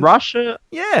don't have to rush it.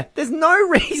 Yeah, there's no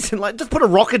reason. Like, just put a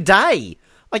rock a day.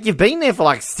 Like, you've been there for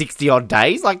like 60 odd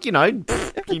days. Like, you know,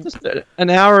 just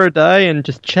an hour a day and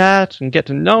just chat and get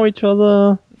to know each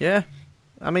other. Yeah.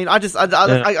 I mean, I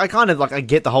kind of like, I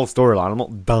get the whole storyline. I'm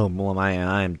not dumb. Well, I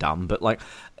am dumb, but like,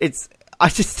 I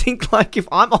just think like, if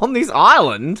I'm on this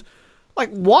island, like,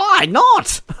 why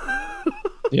not?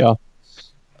 Yeah.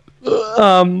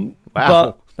 Wow,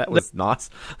 that was nice.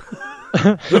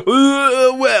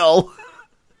 Well,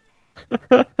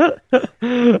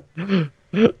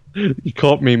 you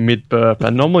caught me mid burp,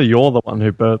 and normally you're the one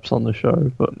who burps on the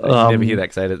show. But you never hear that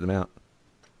because I edit them out.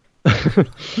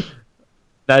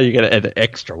 Now you got to edit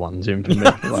extra ones in for me.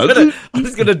 I'm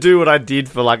just gonna do what I did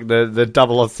for like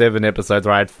the 007 episodes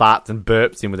where I had farts and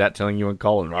burps in without telling you and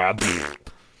Colin.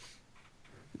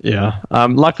 Yeah.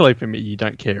 Luckily for me, you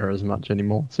don't care as much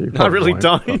anymore. So I really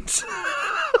don't.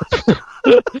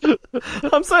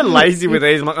 I'm so lazy with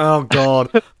these. I'm like, oh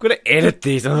god, I'm gonna edit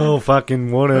this. Oh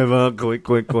fucking whatever.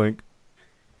 Click.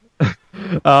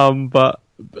 But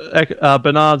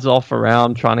Bernard's off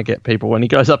around trying to get people. When he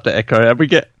goes up to Echo, and we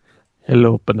get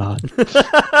hello Bernard,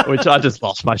 which I just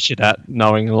lost my shit at,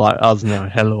 knowing like us know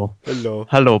hello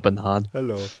Bernard.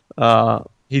 Hello.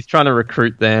 He's trying to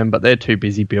recruit them, but they're too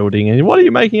busy building. And what are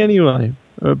you making anyway?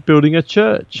 Building a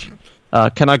church.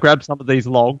 Can I grab some of these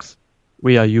logs?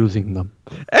 We are using them.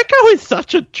 Echo is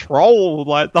such a troll.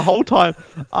 Like, the whole time.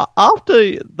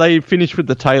 After they finish with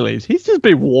the tea leaves, he's just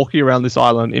been walking around this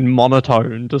island in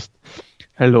monotone. Just,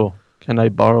 hello, can I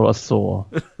borrow a saw?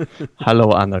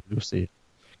 Hello, Anna Lucy.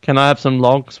 Can I have some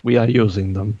logs? We are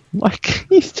using them. Like,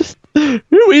 he's just...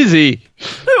 Who is he?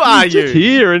 Who are he's you? Just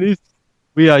here, and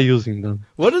we are using them.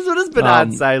 What does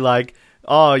Bernard say? Like,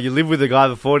 oh, you live with a guy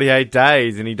for 48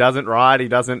 days and he doesn't write, he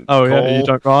doesn't call. Yeah, you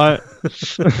don't write?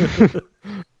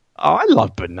 I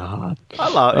love Bernard. I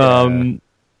love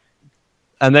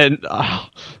And then,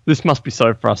 this must be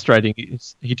so frustrating.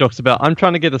 He talks about, I'm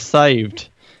trying to get us saved.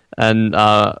 And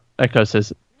Echo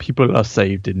says, people are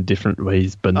saved in different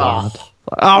ways, Bernard.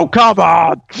 like, oh, come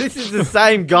on! This is the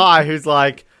same guy who's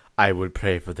like, I will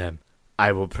pray for them.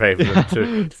 I will pray for them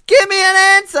too. Just give me an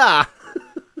answer!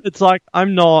 It's like,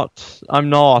 I'm not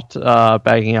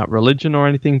bagging out religion or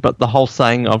anything, but the whole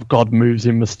saying of God moves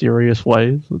in mysterious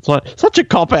ways. It's like, such a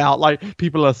cop-out. Like,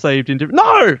 people are saved in different...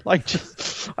 No! Like,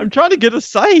 just, I'm trying to get us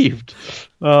saved.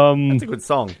 That's a good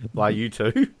song by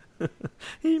U2.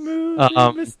 He moves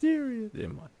in mysterious...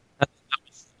 Never mind.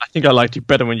 I think I liked it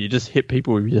better when you just hit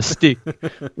people with your stick,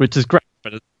 which is great,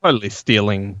 but it's totally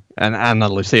stealing an Ana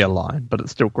Lucia line, but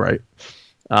it's still great.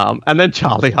 And then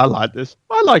Charlie, I like this.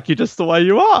 I like you just the way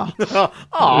you are.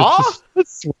 Oh,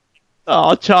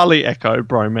 Charlie Echo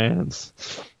bromance.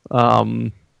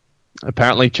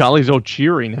 Apparently Charlie's all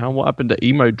cheery now. What happened to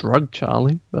emo drug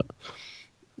Charlie? But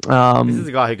this is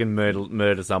a guy who can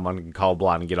murder someone in cold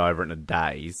blood and get over it in a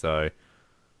day. So,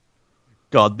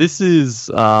 God, this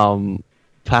is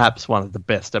perhaps one of the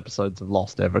best episodes of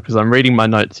Lost ever, because I'm reading my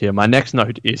notes here. My next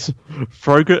note is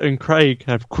Frogger and Craig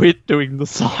have quit doing the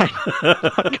sign.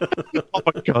 Oh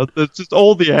my God, that's just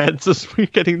all the answers we're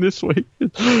getting this week.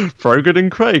 Frogger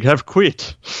and Craig have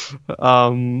quit.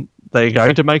 They're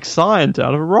going to make signs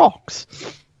out of rocks.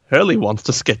 Hurley wants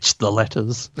to sketch the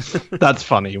letters. That's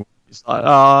funny. He's like,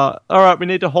 all right, we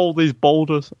need to hold these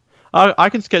boulders. I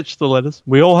can sketch the letters.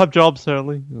 We all have jobs,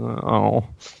 Hurley. Oh.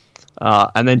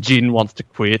 And then Jin wants to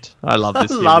quit. I love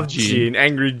this. I love Jin.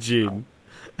 Angry Jin.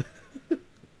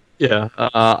 Yeah.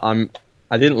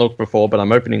 I didn't look before, but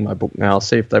I'm opening my book now.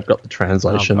 See if they've got the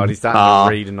translation. Oh God, he's starting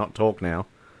to read and not talk now.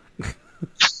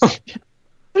 I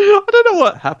don't know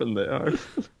what happened there.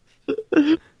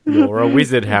 You're a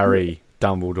wizard, Harry.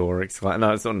 Dumbledore exclaimed.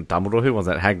 No, it's not Dumbledore. Who was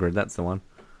that? Hagrid. That's the one.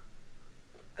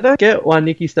 I don't get why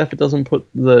Nikki Stafford doesn't put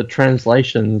the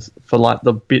translations for like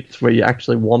the bits where you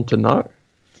actually want to know.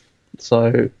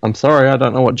 So, I'm sorry, I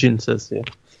don't know what Jin says here.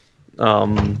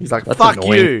 He's like, fuck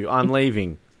annoying. You, I'm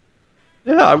leaving.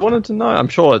 Yeah, I wanted to know. I'm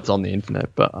sure it's on the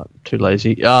internet, but I'm too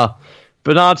lazy.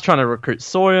 Bernard's trying to recruit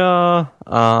Sawyer,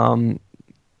 and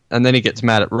then he gets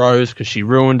mad at Rose because she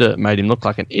ruined it, made him look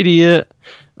like an idiot.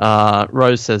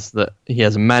 Rose says that he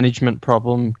has a management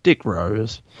problem. Dick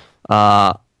Rose.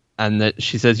 And that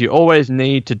she says, you always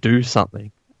need to do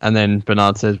something. And then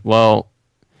Bernard says, well,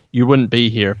 you wouldn't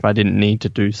be here if I didn't need to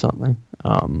do something.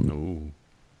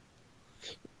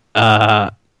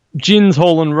 Jin's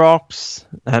hauling rocks,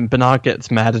 and Bernard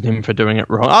gets mad at him for doing it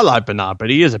wrong. I like Bernard,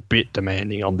 but he is a bit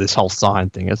demanding on this whole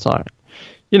sign thing. It's like,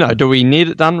 do we need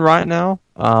it done right now?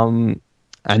 And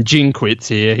Jin quits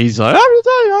here. He's like,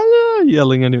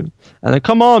 yelling at him. And then,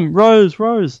 come on,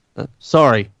 Rose.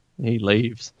 Sorry. He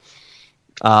leaves.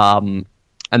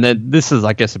 And then this is,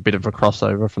 I guess, a bit of a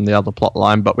crossover from the other plot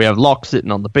line, but we have Locke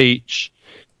sitting on the beach.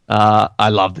 I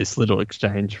love this little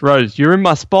exchange. Rose, you're in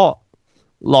my spot.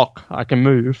 Locke, I can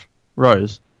move.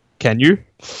 Rose, can you?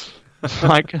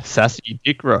 Like sassy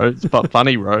Dick Rose, but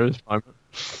funny Rose.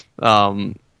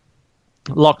 Locke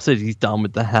says he's done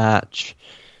with the hatch.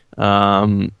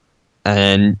 And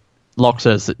Locke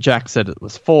says that Jack said it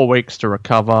was 4 weeks to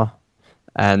recover.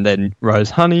 And then Rose,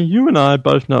 honey, you and I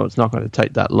both know it's not going to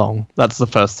take that long. That's the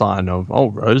first sign of,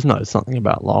 Rose knows something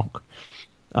about Locke.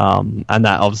 And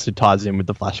that obviously ties in with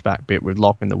the flashback bit with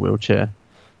Locke in the wheelchair.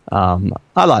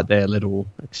 I like their little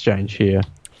exchange here.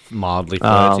 Mildly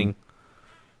flirting.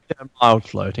 Mild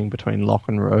flirting between Locke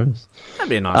and Rose. That'd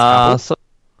be a nice couple.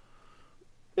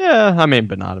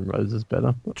 Bernard and Rose is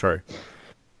better. True.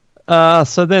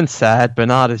 So then sad,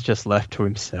 Bernard is just left to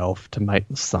himself to make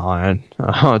the sign.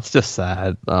 It's just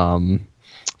sad.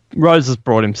 Rose has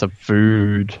brought him some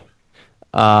food.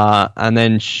 And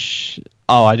then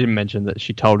I didn't mention that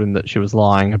she told him that she was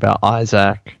lying about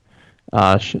Isaac.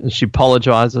 She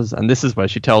apologizes, and this is where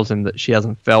she tells him that she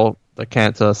hasn't felt the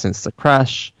cancer since the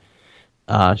crash.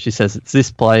 She says it's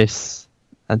this place,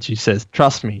 and she says,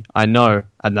 trust me, I know.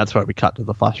 And that's where we cut to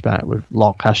the flashback with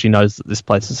Locke, how she knows that this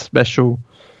place is special.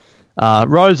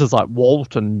 Rose is like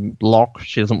Walt and Locke.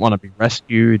 She doesn't want to be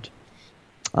rescued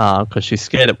because she's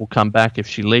scared it will come back if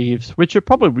she leaves, which it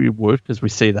probably would, because we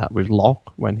see that with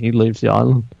Locke when he leaves the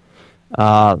island.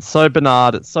 So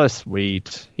Bernard, it's so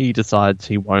sweet. He decides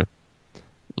he's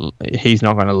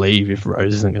not going to leave if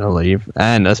Rose isn't going to leave.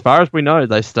 And as far as we know,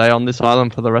 they stay on this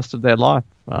island for the rest of their life,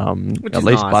 at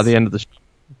least by the end of the show.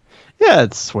 Yeah,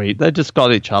 it's sweet. They just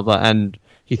got each other, and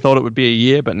he thought it would be a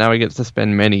year, but now he gets to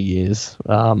spend many years.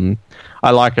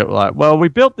 I like it. Like, well, we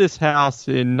built this house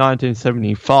in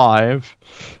 1975,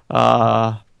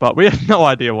 but we have no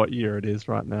idea what year it is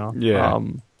right now. Yeah.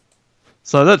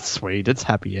 So that's sweet. It's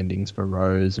happy endings for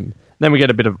Rose. And then we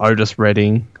get a bit of Otis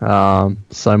Redding.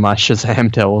 So my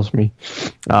Shazam tells me.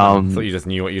 I thought you just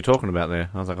knew what you were talking about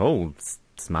there. I was like,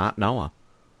 smart Noah.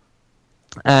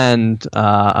 and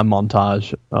a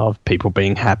montage of people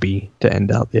being happy to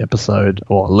end out the episode,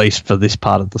 or at least for this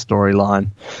part of the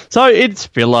storyline. So it's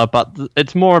filler, but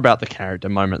it's more about the character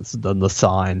moments than the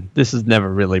sign. This is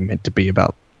never really meant to be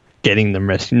about getting them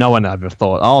rescued. No one ever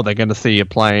thought, oh, they're going to see a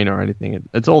plane or anything.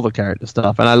 It's all the character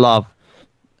stuff, and I love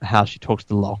how she talks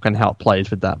to Locke and how it plays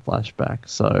with that flashback.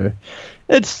 So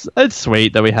it's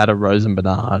sweet that we had a Rose and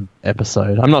Bernard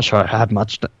episode. I'm not sure I have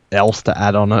much else to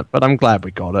add on it, but I'm glad we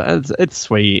got it. It's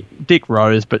sweet. Dick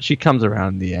Rose, but she comes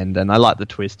around in the end, and I like the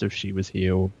twist of she was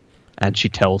healed and she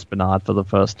tells Bernard for the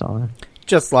first time.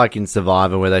 Just like in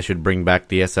Survivor, where they should bring back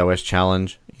the SOS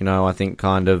challenge. I think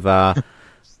kind of...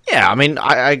 yeah, I mean,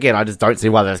 I just don't see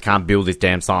why they just can't build this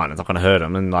damn sign. It's not going to hurt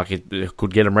them, and it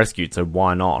could get them rescued, so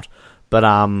why not? But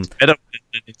better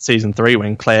in season 3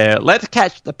 when Claire, let's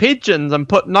catch the pigeons and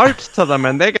put notes to them,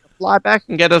 and they're going to fly back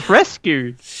and get us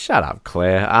rescued. Shut up,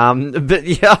 Claire. But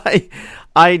yeah,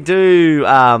 I do.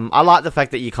 I like the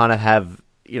fact that you kind of have,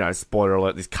 spoiler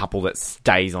alert, this couple that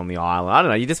stays on the island. I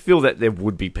don't know. You just feel that there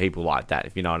would be people like that,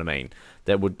 if you know what I mean.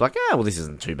 That would this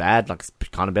isn't too bad. Like, it's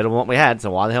kind of better than what we had,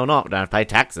 so why the hell not? We don't have to pay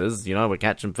taxes. We're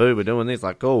catching food. We're doing this.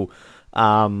 Like, cool. We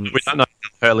don't know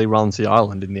if Hurley runs the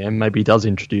island in the end. Maybe he does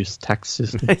introduce tax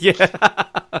system. Yeah.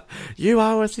 You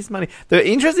owe us this money. The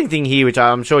interesting thing here, which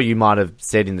I'm sure you might have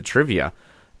said in the trivia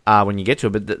when you get to it,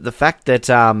 but the fact that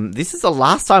this is the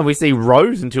last time we see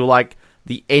Rose until,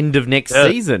 the end of next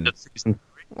season. Season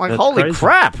 3. That's holy crazy.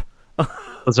 Crap.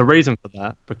 There's a reason for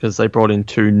that, because they brought in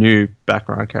 2 new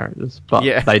background characters, but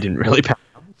they didn't really pay.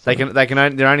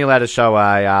 They're only allowed to show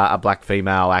a black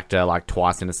female actor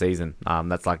twice in a season.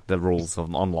 That's the rules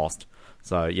on Lost.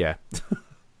 So yeah.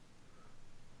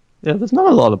 Yeah, there's not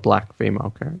a lot of black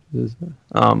female characters, is there?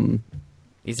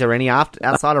 Is there any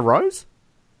outside of Rose?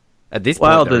 At this point,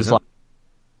 well, there's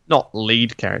not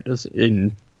lead characters.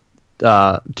 In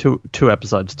 2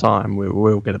 episodes' time,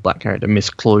 we'll get a black character,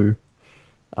 Miss Clue,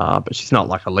 but she's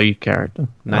not a lead character.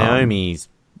 Naomi's.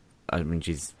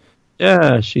 She's.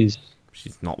 Yeah, she's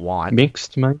not white.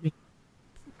 Mixed, maybe.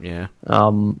 Yeah.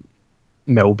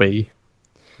 Mel B.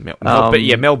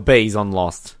 Mel B's on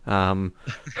Lost. All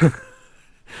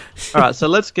right, so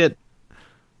let's get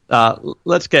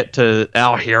to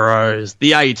our heroes,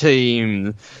 the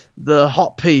A-Team, the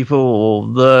hot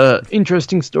people, the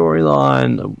interesting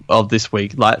storyline of this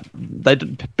week. They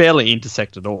barely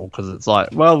intersect at all, because it's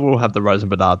we'll have the Rose and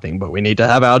Bernard thing, but we need to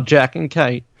have our Jack and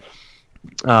Kate.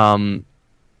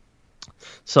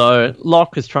 So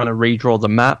Locke is trying to redraw the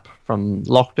map from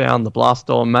Lockdown, the Blast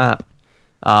Door map.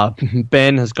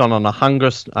 Ben has gone on a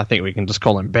hunger... I think we can just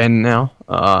call him Ben now.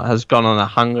 Has gone on a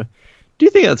hunger... Do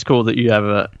you think that's cool that you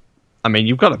have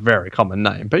you've got a very common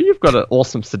name, but you've got an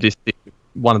awesome statistic,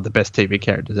 one of the best TV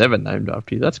characters ever named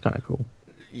after you. That's kind of cool.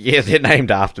 Yeah, they're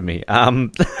named after me.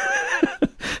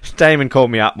 Damon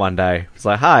called me up one day. He's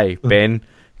like, hey, Ben,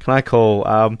 can I call...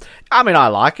 I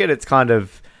like it. It's kind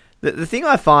of... The thing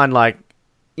I find,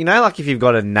 if you've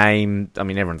got a name,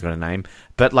 everyone's got a name,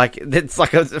 but it's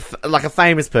a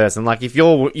famous person. If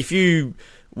you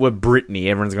were Britney,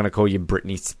 everyone's going to call you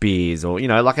Britney Spears, or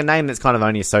a name that's kind of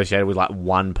only associated with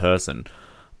one person.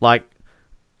 I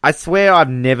swear I've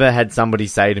never had somebody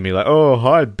say to me "Oh,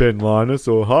 hi Ben Linus,"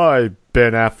 or "Hi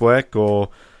Ben Affleck," or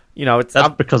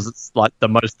that's because it's the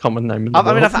most common name in the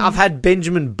world. I've had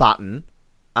Benjamin Button.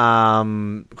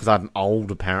 Because I'm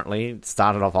old, apparently.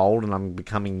 Started off old and I'm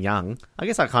becoming young. I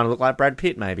guess I kind of look like Brad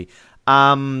Pitt, maybe.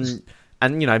 And,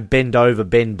 bend over,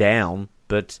 bend down.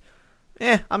 But,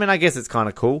 yeah, I guess it's kind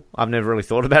of cool. I've never really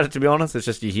thought about it, to be honest. It's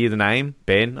just you hear the name,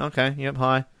 Ben. Okay, yep,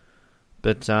 hi.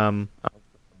 But,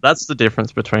 that's the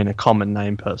difference between a common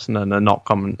name person and a not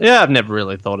common... Yeah, I've never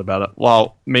really thought about it.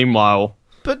 Well, meanwhile...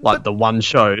 But the one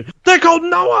show, they're called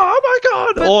Noah, oh my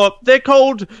god, or they're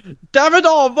called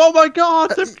Davidov, oh my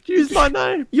god, they've used my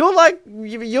name.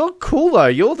 You're cool though.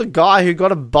 You're the guy who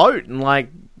got a boat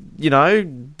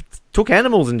and took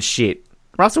animals and shit.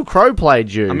 Russell Crowe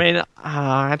played you.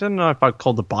 I don't know if I'd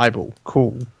call the Bible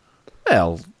cool.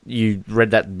 Well, you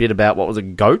read that bit about what was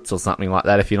it, goats or something like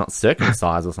that if you're not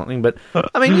circumcised or something. But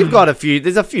you've got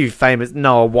there's a few famous.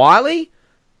 Noah Wyle,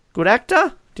 good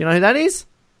actor. Do you know who that is?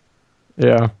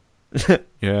 Yeah.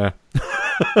 Yeah.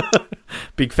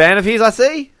 Big fan of his, I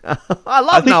see. I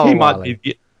love Noah Wyle.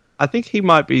 I think he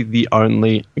might be the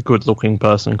only good-looking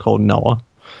person called Noah.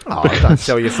 Oh, don't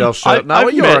sell yourself short,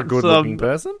 Noah. You're a good-looking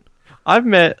person. I've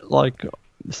met,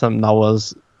 some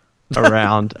Noahs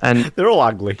around, and... They're all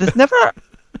ugly. There's never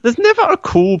a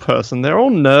cool person. They're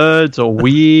all nerds or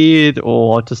weird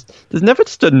or just... There's never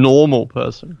just a normal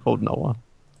person called Noah.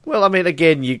 Well,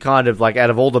 again, you kind of, out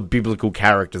of all the biblical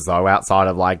characters, though, outside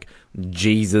of,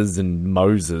 Jesus and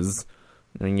Moses,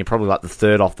 I mean, you're probably like the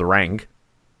third off the rank.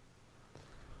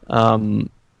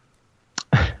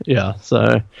 Yeah,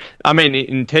 so, I mean,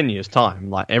 in 10 years' time,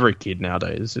 like, every kid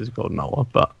nowadays is called Noah,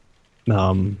 but,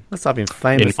 Let's type in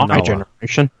famous in my Noah.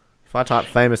 generation. If I type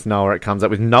famous Noah, it comes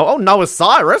up with Noah. Oh, Noah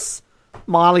Cyrus!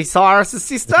 Miley Cyrus's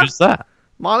sister. Who's that?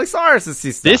 Miley Cyrus's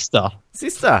sister.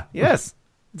 Sister. Yes.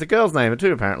 It's a girl's name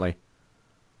too, apparently.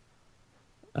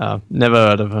 Never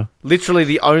heard of her. Literally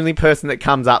the only person that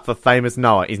comes up for famous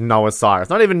Noah is Noah Cyrus.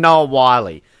 Not even Noah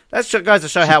Wiley. That goes to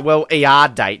show how well ER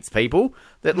dates people.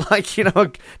 That, like, you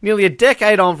know, nearly a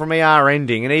decade on from ER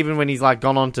ending, and even when he's, like,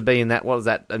 gone on to be in that, what was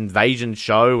that, Invasion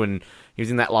show, and he was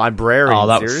in that Librarian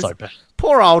series. Was so bad.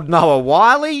 Poor old Noah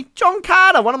Wiley. John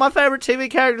Carter, one of my favourite TV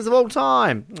characters of all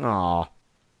time. Aw.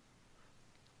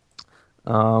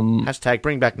 Hashtag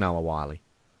bring back Noah Wiley.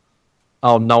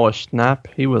 Oh, Noah Schnapp.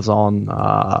 He was on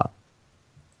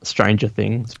Stranger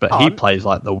Things, but he plays,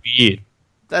 like, the weird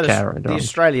character. The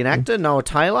Australian actor, Noah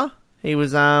Taylor. He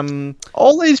was,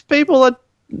 all these people are...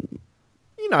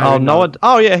 You know. Oh, Noah...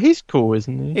 Oh, yeah, he's cool,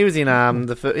 isn't he? He was in,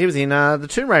 the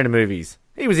Tomb Raider movies.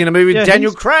 He was in a movie with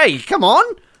Daniel Craig. Come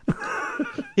on!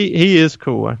 He is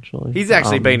cool, actually. He's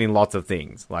actually been in lots of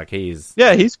things. Like, he's...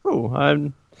 Yeah, he's cool.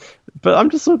 But I'm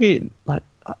just looking, like,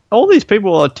 all these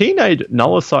people are teenage... the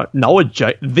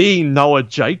Noah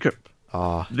Jacob.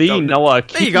 Oh, Noah...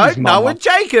 There you go, Noah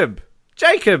Jacob.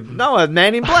 Noah,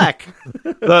 Man in Black.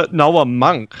 The Noah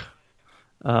Monk.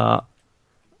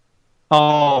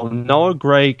 Noah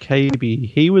Gray KB.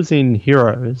 He was in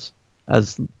Heroes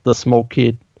as the small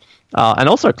kid. And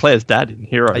also Claire's dad in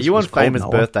Heroes. Are you on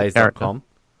famousbirthdays.com?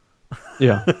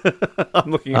 Yeah.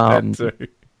 I'm looking at that too.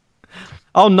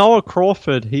 Oh, Noah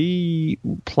Crawford. He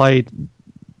played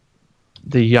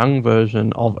the young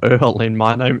version of Earl in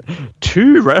My Name.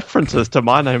 2 references to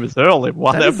My Name is Earl in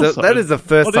one episode. That is the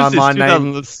first time my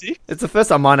name... 2006? It's the first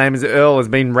time My Name is Earl has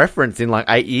been referenced in like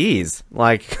 8 years.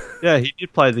 Like... Yeah, he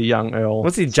did play the young Earl.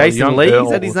 What's he, Jason Lee? Is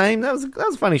that his name? That was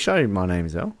a funny show, My Name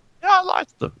is Earl. Yeah, I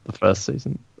liked the first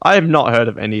season. I have not heard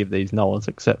of any of these Noahs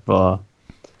except for...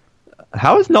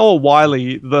 How is Noah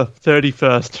Wiley the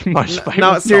 31st most famous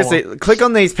No, seriously, Noah? click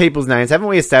on these people's names. Haven't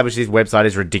we established this website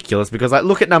is ridiculous? Because, like,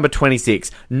 look at number 26.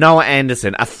 Noah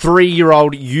Anderson, a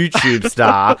 3-year-old YouTube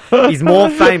star, is more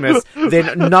famous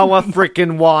than Noah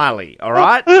frickin' Wiley,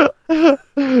 alright?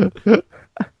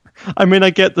 I mean,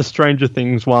 I get the Stranger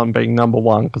Things one being number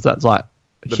 1, because that's, like,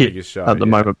 The hit biggest show, at the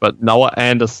moment. But Noah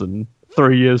Anderson...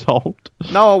 3 years old.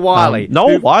 Noah Wiley.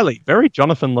 Wiley, very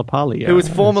Jonathan LaPaglia. Who was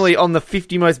formerly on the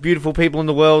 50 most beautiful people in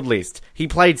the world list. He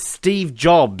played Steve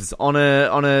Jobs on a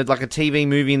TV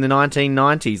movie in the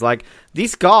 1990s. Like,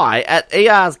 this guy at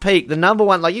ER's peak, the number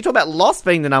one, like, you talk about Lost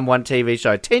being the number one TV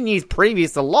show. 10 years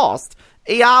previous to Lost,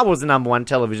 ER was the number one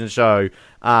television show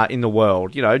in the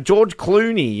world. You know, George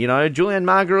Clooney, you know, Julianne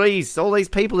Margulies, all these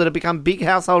people that have become big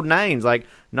household names. Like,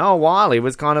 Noah Wiley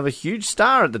was kind of a huge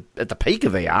star at the peak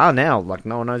of ER. Now, like,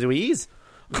 no one knows who he is.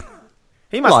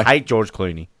 He must hate George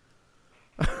Clooney.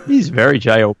 He's very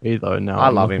JLP though. Now I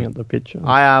love him. at the picture.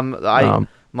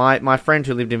 My friend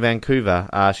who lived in Vancouver,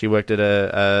 she worked at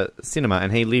a cinema,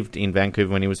 and he lived in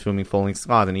Vancouver when he was filming Falling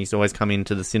Skies, and he used to always come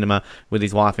into the cinema with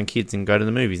his wife and kids and go to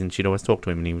the movies, and she'd always talk to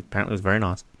him, and he apparently was very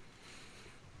nice.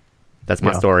 That's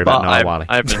my story about Noah Wiley.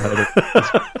 I haven't heard of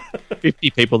 50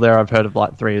 people there. I've heard of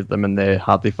like 3 of them, and they're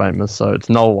hardly famous. So it's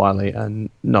Noah Wiley and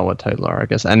Noah Taylor, I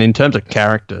guess. And in terms of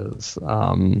characters,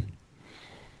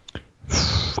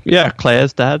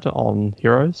 Claire's dad on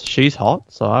Heroes. She's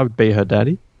hot, so I would be her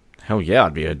daddy. Hell yeah,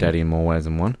 I'd be her daddy in more ways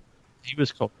than one. He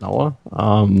was called Noah.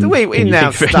 In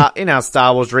our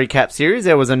Star Wars recap series,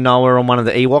 there was a Noah on one of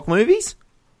the Ewok movies.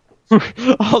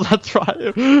 Oh, that's right.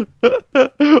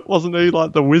 Wasn't he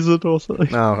like the wizard or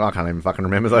something? No, I can't even fucking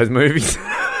remember those movies.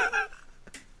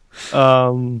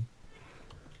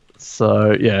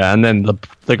 So yeah, and then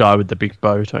the guy with the big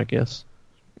boat, I guess.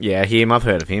 Yeah, him. I've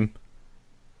heard of him.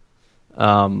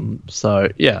 So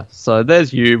yeah, so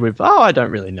there's you with. Oh, I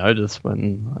don't really notice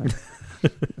when.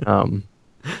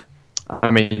 I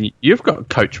mean, you've got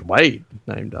Coach Wade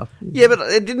named after you. Yeah, but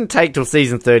it didn't take till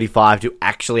season 35 to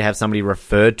actually have somebody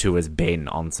referred to as Ben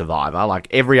on Survivor. Like,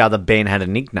 every other Ben had a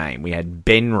nickname. We had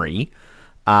Benry.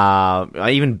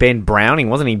 Even Ben Browning.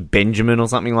 Wasn't he Benjamin or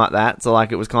something like that? So,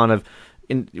 like, it was kind of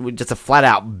just a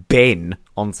flat-out Ben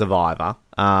on Survivor.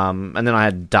 And then I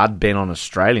had Dud Ben on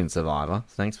Australian Survivor.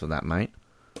 Thanks for that, mate.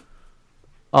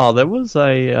 Oh, there was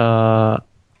a...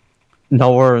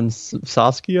 Noah and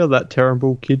Saskia, that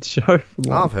terrible kids show.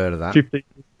 From I've heard of that. 15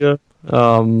 years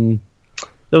ago.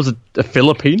 There was a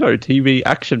Filipino TV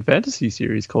action fantasy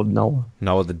series called Noah.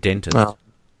 Noah the Dentist.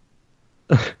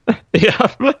 Yeah.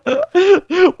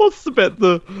 What's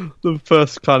the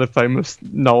first kind of famous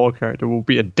Noah character will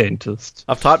be a dentist?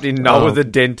 I've typed in Noah the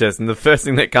dentist, and the first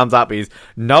thing that comes up is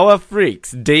Noah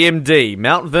Freaks, DMD,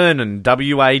 Mount Vernon,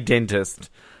 WA dentist.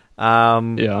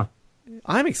 Yeah.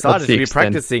 I'm excited to be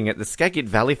practicing at the Skagit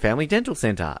Valley Family Dental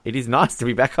Centre. It is nice to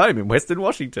be back home in Western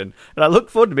Washington, and I look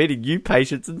forward to meeting new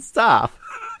patients and staff.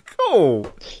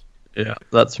 Cool. Yeah,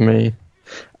 that's me.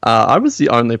 I was the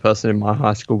only person in my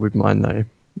high school with my name.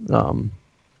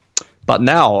 But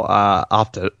now,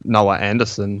 after Noah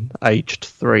Anderson, aged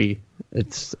 3,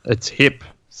 it's hip.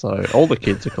 So all the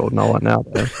kids are called Noah now,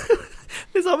 though.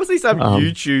 There's obviously some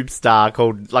YouTube star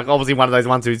called, like, obviously one of those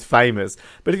ones who's famous.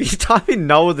 But if you type in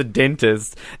Noah the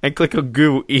dentist and click on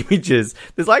Google Images,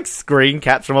 there's like screen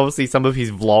caps from obviously some of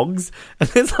his vlogs. And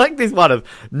there's like this one of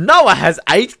Noah has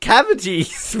 8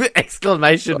 cavities!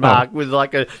 Exclamation mark with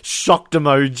like a shocked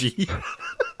emoji.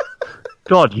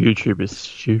 God, YouTube is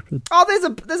stupid. Oh,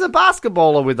 there's a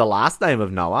basketballer with the last name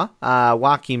of Noah.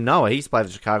 Joakim Noah. He used to play for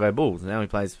the Chicago Bulls. Now he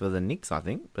plays for the Knicks, I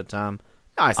think. But,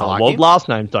 nice, I like him. Last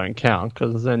names don't count,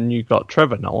 because then you got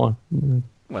Trevor Noah.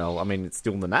 Well, I mean, it's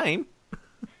still the name.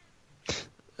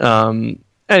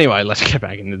 Anyway, let's get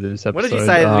back into this episode. What did you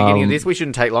say at the beginning of this? We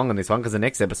shouldn't take long on this one, because the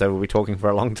next episode we'll be talking for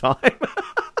a long time.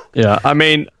 Yeah, I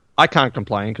mean, I can't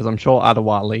complain, because I'm sure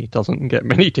Adewale doesn't get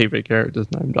many TV characters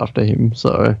named after him,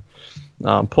 so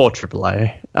poor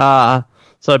AAA.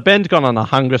 So Ben's gone on a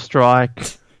hunger strike.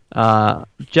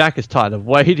 Jack is tired of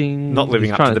waiting. Not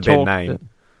living up to the Ben name.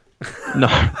 No.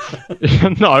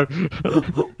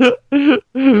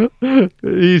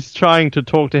 He's trying to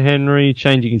talk to Henry,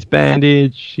 changing his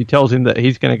bandage. He tells him that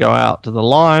he's going to go out to the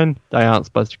line. They aren't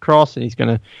supposed to cross, and he's going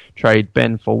to trade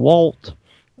Ben for Walt.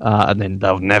 And then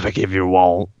they'll never give you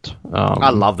Walt.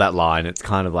 I love that line. It's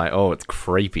kind of like, oh, it's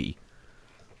creepy.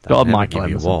 God, Michael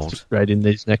Emerson's great in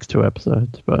these next 2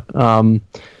 episodes. But Anna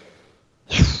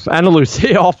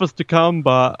Lucia offers to come,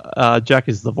 but Jack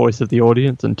is the voice of the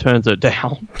audience and turns her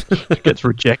down. Gets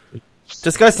rejected.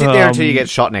 Just go sit there until you get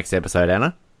shot next episode,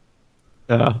 Anna.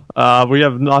 Yeah. We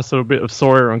have a nice little bit of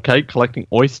Sawyer and Kate collecting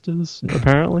oysters,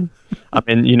 apparently. I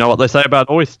mean, you know what they say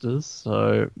about oysters,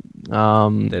 so...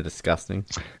 They're disgusting.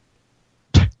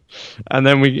 And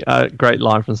then we great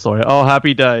line from Sawyer. Oh,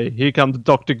 happy day. Here comes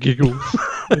Dr. Giggles.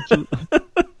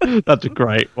 That's a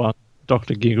great one.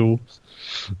 Dr. Giggles.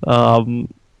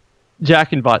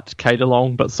 Jack invites Kate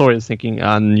along, but Sawyer's thinking,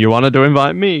 you wanted to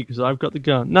invite me because I've got the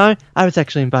gun. No, I was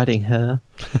actually inviting her.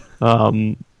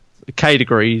 Kate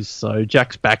agrees, so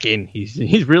Jack's back in.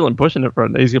 He's really pushing it for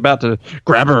it. He's about to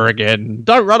grab her again.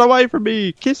 Don't run away from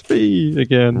me. Kiss me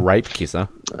again. Rape kisser.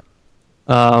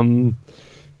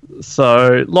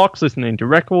 So Locke's listening to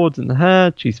records in the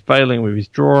hatch. He's failing with his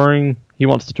drawing. He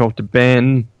wants to talk to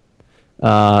Ben.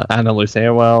 Anna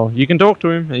Lucia, well, you can talk to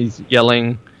him. He's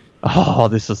yelling. Oh,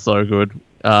 this is so good.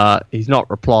 He's not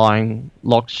replying.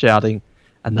 Locke's shouting.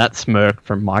 And that smirk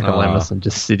from Michael Emerson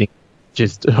just sitting,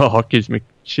 gives me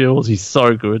chills. He's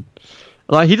so good.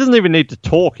 Like, he doesn't even need to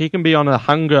talk. He can be on a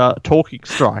hunger talking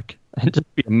strike and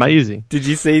just be amazing. Did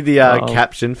you see the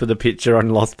caption for the picture on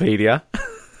Lostpedia?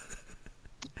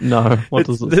 No. What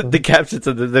does it say? The caption,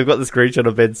 so they've got the screenshot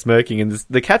of Ben smirking, and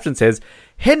the caption says,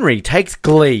 Henry takes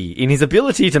glee in his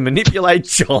ability to manipulate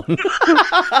John.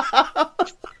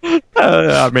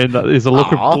 I mean, that is a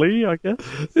look of glee, I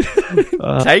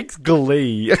guess. Takes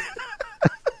glee.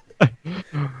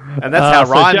 And that's how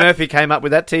Ryan Murphy came up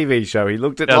with that TV show. He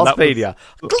looked at Lostpedia.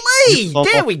 Glee!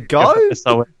 There we go!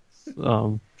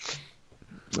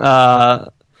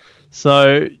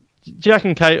 So Jack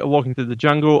and Kate are walking through the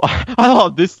jungle. I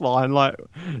love this line, like,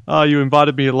 you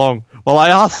invited me along. Well, I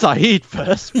asked Saeed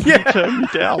first. Yeah. He turned me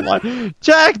down. Like,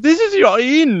 Jack, this is your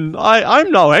in.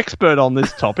 I'm no expert on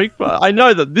this topic, but I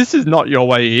know that this is not your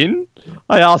way in.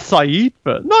 I asked Saeed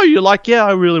first. No, you're like, yeah,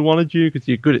 I really wanted you because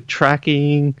you're good at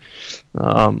tracking.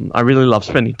 I really love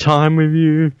spending time with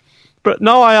you. But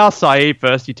no, I asked Saeed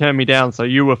first. He turned me down, so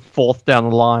you were 4th down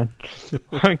the line.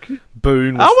 Like,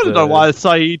 Boone. I want to know why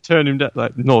Saeed turned him down.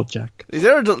 Like, no, Jack. Is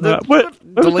there a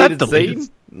deleted scene?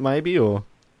 Maybe, or?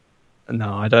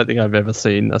 No, I don't think I've ever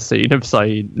seen a scene of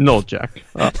Saeed. No, Jack.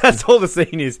 That's all the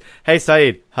scene is. Hey,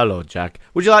 Saeed. Hello, Jack.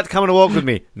 Would you like to come on a walk with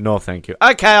me? No, thank you.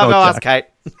 Okay, I'll go ask Kate.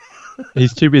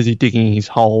 He's too busy digging his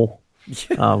hole,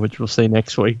 which we'll see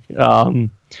next week.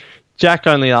 Jack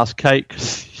only asked Kate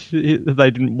because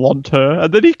they didn't want her,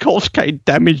 and then he calls Kate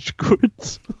damaged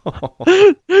goods.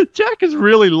 Jack has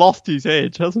really lost his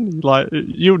edge, hasn't he? Like,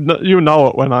 you know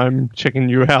it when I'm checking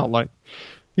you out. Like,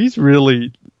 he's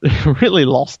really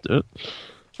lost it.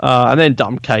 And then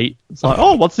dumb Kate. It's like,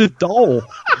 oh, what's this doll?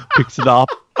 Picks it up.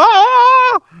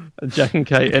 Jack and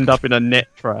Kate end up in a net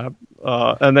trap.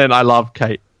 And then I love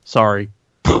Kate. Sorry.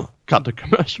 Cut the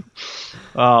commercial.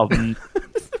 Fucking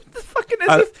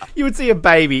as if you would see a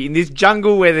baby in this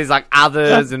jungle where there's like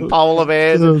others and polar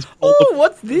bears. Oh,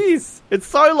 what's this? It's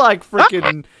so like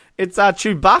freaking. It's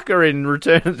Chewbacca in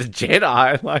Return of the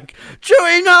Jedi. Like,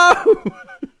 Chewie, no!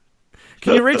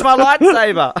 Can you reach my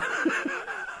lightsaber?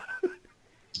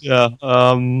 Yeah.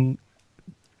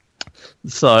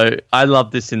 So I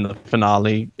love this in the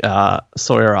finale.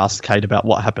 Sawyer asks Kate about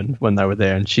what happened when they were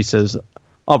there, and she says,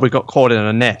 "Oh, we got caught in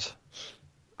a net."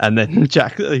 And then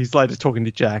Jack, he's later talking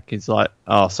to Jack. He's like,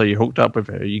 "Oh, so you hooked up with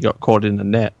her? You got caught in a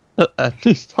net?" And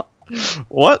he's like,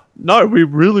 "What? No, we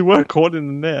really were caught in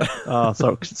the net."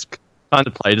 So it's kind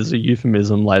of played as a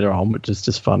euphemism later on, which is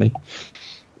just funny.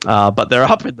 But they're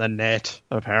up in the net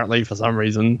apparently for some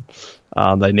reason.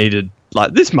 They needed.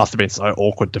 Like, this must have been so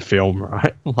awkward to film,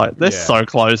 right? Like, they're so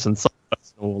close and so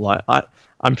personal. Like,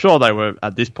 I'm sure they were,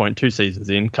 at this point, 2 seasons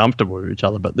in, comfortable with each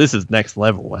other, but this is next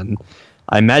level, and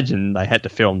I imagine they had to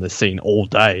film this scene all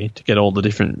day to get all the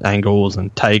different angles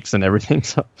and takes and everything.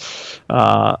 So,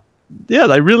 yeah,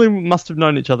 they really must have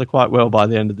known each other quite well by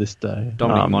the end of this day.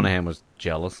 Dominic Monaghan was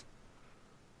jealous.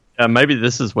 Maybe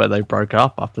this is where they broke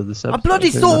up after this episode. I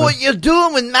bloody saw what you're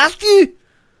doing with Matthew!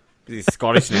 He's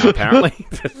Scottish now, apparently.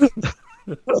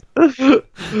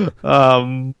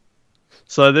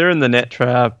 So they're in the net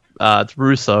trap. It's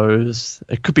Russo's.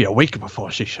 It could be a week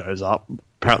before she shows up.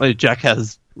 Apparently, Jack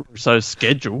has Russo's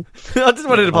schedule. I just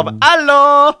wanted to pop up.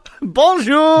 Hello!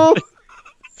 Bonjour!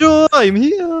 Sure, I'm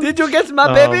here. Did you get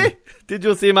my baby? Did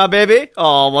you see my baby?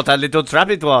 Oh, what a little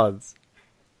trap it was.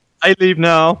 I leave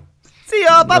now. See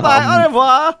ya, bye-bye, au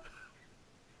revoir.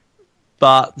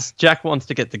 But Jack wants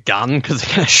to get the gun because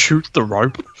they're going to shoot the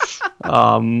rope.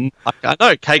 I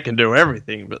know Kate can do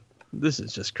everything, but this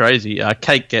is just crazy.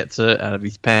 Kate gets it out of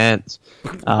his pants.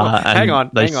 Hang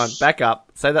on, back up.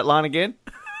 Say that line again.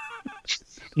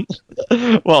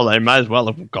 Well, they may as well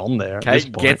have gone there.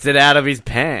 Kate gets it out of his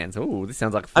pants. Ooh, this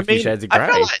sounds like 50 Shades of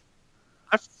Grey.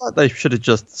 I feel like they should have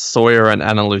just Sawyer and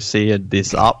Anna Lucia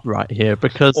this up right here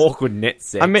because awkward net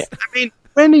sex. I mean,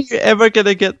 when are you ever going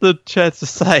to get the chance to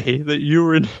say that you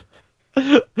were in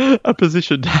a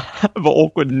position to have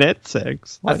awkward net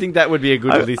sex? I think that would be a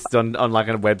good list on like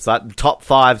a website. Top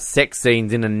 5 sex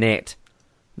scenes in a net.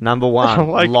 Number 1,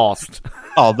 like, Lost.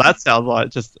 Oh, that sounds like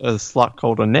just a slut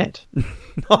called a net.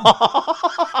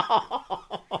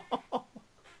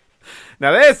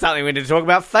 Now there's something we need to talk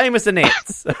about. Famous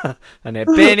Annettes. Annette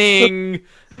Bening.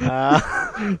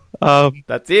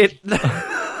 That's it.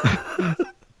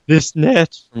 This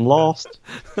net from Lost.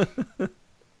 But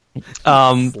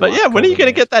yeah, when are you going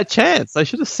to get that chance? They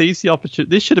should have seized the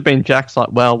opportunity. This should have been Jack's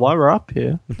like, well, while we're up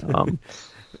here.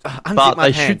 Unzip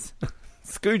my pants.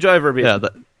 Scooge over a bit. Yeah,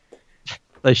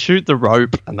 they shoot the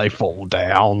rope and they fall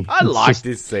down. I like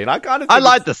this scene. I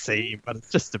like the scene, but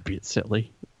it's just a bit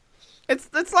silly.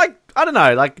 It's like, I don't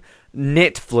know, like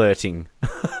net flirting.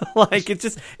 Like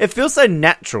it feels so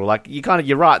natural. Like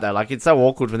you're right though. Like it's so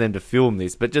awkward for them to film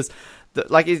this, but just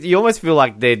like you almost feel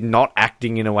like they're not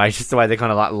acting in a way, just the way they're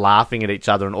kind of like laughing at each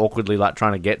other and awkwardly like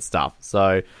trying to get stuff.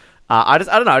 So I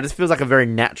don't know. It just feels like a very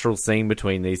natural scene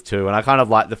between these two, and I kind of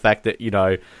like the fact that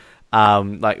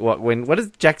like what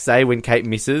does Jack say when Kate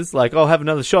misses? Like, oh, have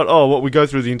another shot. Oh, what we go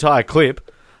through the entire clip,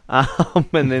 and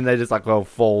then they just like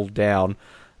fall down.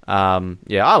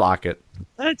 Yeah, I like it.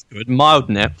 That's good. Mild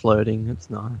net flirting. It's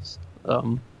nice.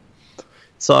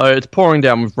 So it's pouring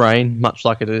down with rain, much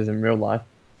like it is in real life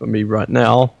for me right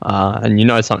now. And you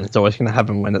know something's always going to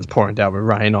happen when it's pouring down with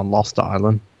rain on Lost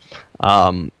Island.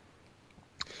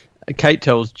 Kate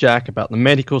tells Jack about the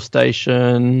medical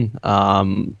station.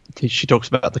 She talks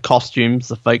about the costumes,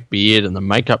 the fake beard, and the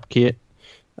makeup kit.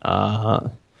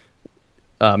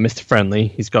 Mr. Friendly,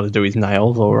 he's got to do his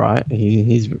nails all right.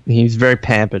 He's very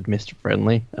pampered, Mr.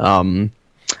 Friendly.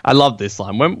 I love this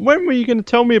line. When were you going to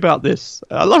tell me about this?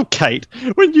 I love Kate.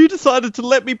 When you decided to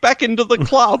let me back into the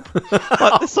club.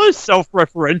 Like, they're so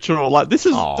self-referential. Like, this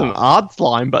is an arts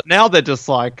line, but now they're just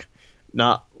like,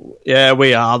 nah, yeah,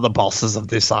 we are the bosses of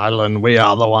this island. We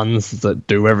are the ones that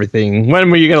do everything.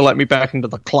 When were you going to let me back into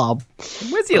the club?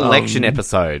 Where's the election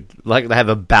episode? Like, they have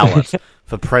a ballot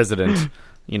for president.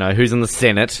 Who's in the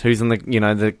Senate? Who's in the,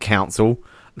 the council?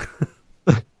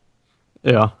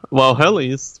 Yeah. Well,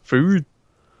 Hurley's food.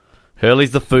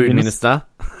 Hurley's the food minister.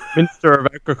 Minister of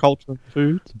Agriculture and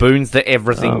Food. Boone's the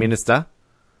everything minister.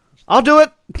 I'll do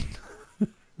it.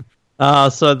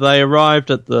 So they arrived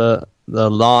at the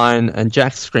line, and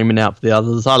Jack's screaming out for the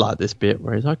others. I like this bit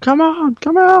where he's like, come on,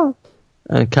 come out.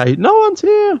 And Kate, no one's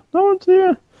here.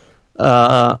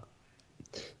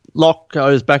 Locke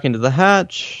goes back into the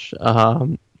hatch.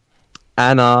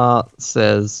 Anna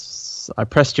says, "I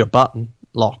pressed your button."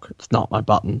 Locke, it's not my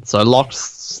button. So Locke's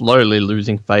slowly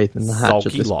losing faith in the hatch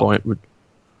at this point.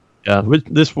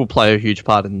 This will play a huge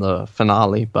part in the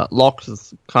finale, but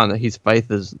Locke's his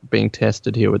faith is being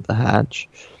tested here with the hatch.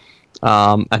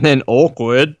 And then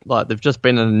awkward, like they've just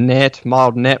been in a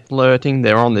mild net flirting.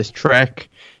 They're on this trek.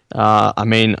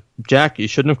 Jack, you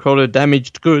shouldn't have called her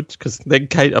damaged goods, because then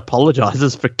Kate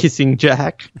apologizes for kissing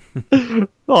Jack.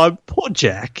 Oh, poor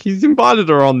Jack. He's invited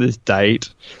her on this date.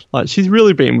 Like, she's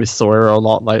really been with Sawyer a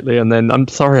lot lately, and then, I'm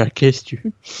sorry I kissed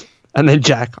you. And then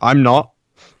Jack, I'm not.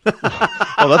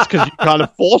 Well, that's because you kind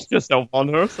of forced yourself on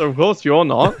her, so of course you're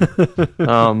not.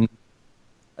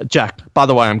 Jack, by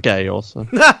the way, I'm gay also.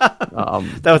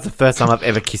 That was the first time I've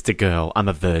ever kissed a girl. I'm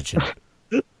a virgin.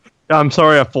 I'm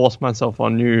sorry I forced myself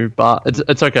on you, but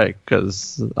it's okay,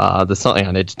 because there's something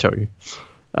I need to tell you.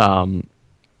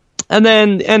 And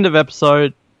then, the end of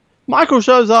episode, Michael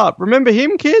shows up. Remember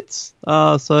him, kids?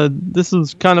 So this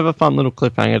is kind of a fun little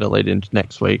cliffhanger to lead into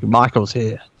next week. Michael's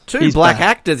here. He's black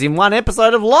back. Actors in one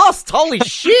episode of Lost. Holy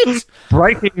shit!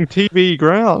 Breaking TV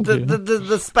ground.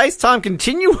 The space-time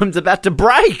continuum's about to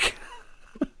break.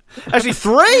 Actually,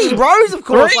 3! Rose, of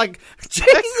course. 3? Like,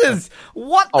 Jesus!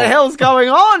 What the hell's going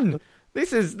on?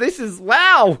 This is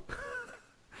wow.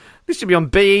 This should be on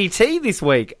BET this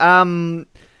week. Love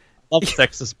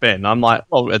Sexist Ben. I'm like,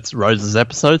 well, it's Rose's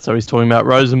episode, so he's talking about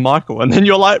Rose and Michael. And then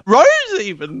you're like, Rose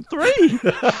even? 3?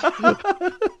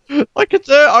 Like, it's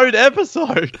her own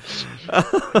episode.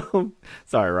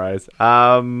 Sorry, Rose.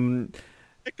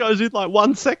 It goes in like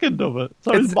 1 second of it.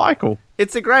 So it's Michael.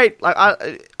 It's a great, like,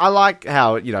 I like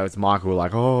how, it's Michael,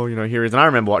 like, here he is. And I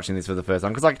remember watching this for the first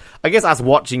time, because, like, I guess us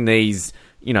watching these,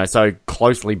 so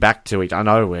closely back to each, I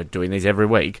know we're doing these every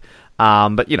week,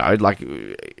 but, like,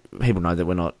 people know that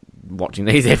we're not watching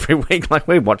these every week, like,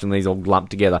 we're watching these all lumped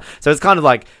together. So it's kind of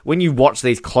like, when you watch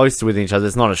these close with each other,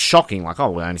 it's not as shocking, like,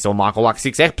 we only saw Michael, like,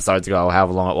 6 episodes ago, or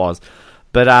however long it was.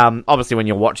 But, obviously, when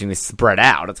you're watching this spread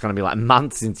out, it's going to be, like,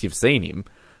 months since you've seen him.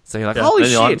 So you're like, holy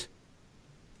shit.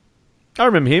 I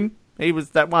remember him. He was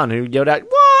that one who yelled out,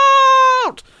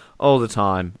 "What?" all the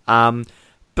time.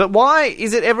 But why,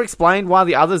 is it ever explained why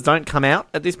the others don't come out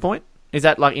at this point? Is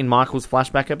that, like, in Michael's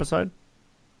flashback episode?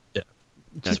 Yeah.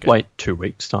 Just wait 2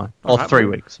 weeks' time. Or 3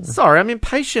 weeks. Sorry, I'm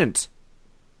impatient.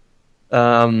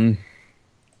 This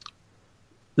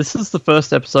is the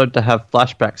first episode to have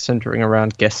flashbacks centering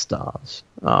around guest stars.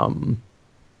 Cool.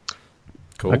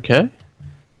 Okay.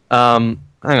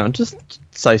 Hang on, just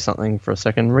say something for a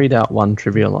second. Read out one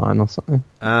trivia line or something.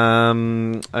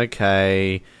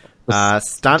 Okay.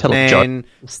 Stuntman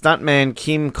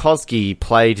Kim Koski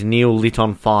played Neil lit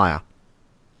on fire.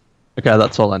 Okay,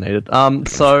 that's all I needed.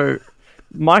 So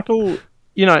Michael,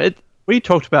 we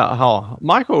talked about how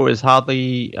Michael is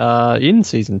hardly in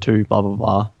season 2, blah blah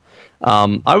blah.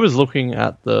 I was looking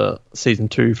at the season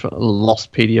 2 for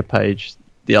Lostpedia page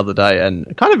the other day,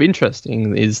 and kind of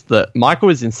interesting is that Michael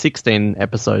is in 16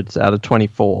 episodes out of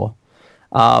 24.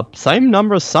 Same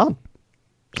number as Sun.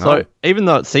 So even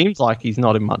though it seems like he's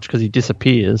not in much because he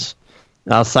disappears,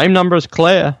 same number as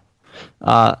Claire.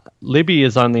 Libby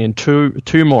is only in two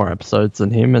more episodes than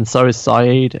him, and so is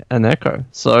Saeed and Echo.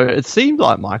 So it seems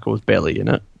like Michael was barely in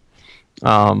it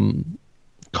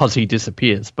because he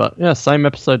disappears. But yeah, same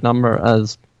episode number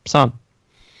as Sun.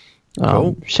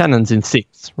 Cool. Shannon's in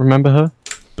 6. Remember her?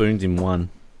 Boone's in 1.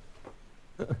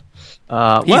 He's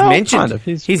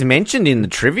mentioned in the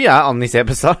trivia on this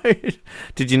episode.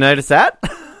 Did you notice that?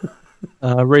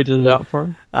 Read it out for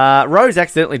him. Rose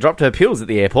accidentally dropped her pills at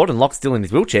the airport, and Locke, still in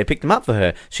his wheelchair, picked them up for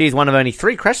her. She is one of only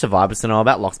 3 crash survivors to know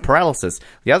about Locke's paralysis.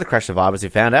 The other crash survivors who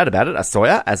found out about it are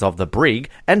Sawyer, as of the Brig,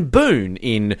 and Boone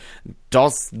in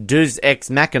Dos Ex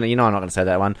Machina. I'm not going to say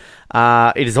that one.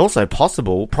 It is also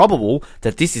probable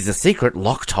that this is a secret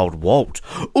Locke told Walt.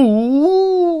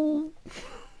 Ooh!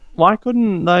 Why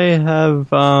couldn't they have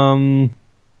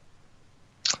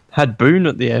had Boone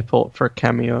at the airport for a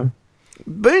cameo?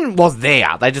 Boone was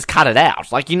there. They just cut it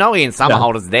out. Like, Ian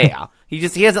Somerhalder's there. He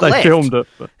hasn't left. They filmed it.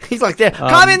 But, he's like, there.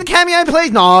 Come in the cameo,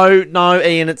 please. No,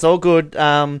 Ian, it's all good.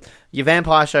 Your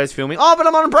vampire show's filming. Oh, but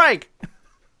I'm on a break.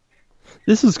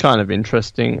 This is kind of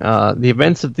interesting. The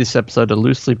events of this episode are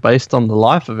loosely based on the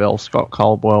life of L. Scott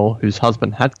Caldwell, whose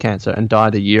husband had cancer and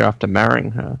died a year after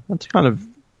marrying her. That's kind of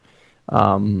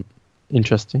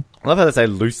interesting. I love how they say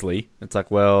loosely. It's like,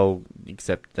 well,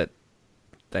 except that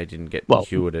they didn't get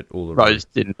cured at all. Rose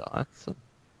didn't die. So.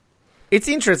 It's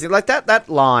interesting, like that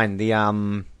line, the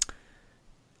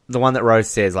one that Rose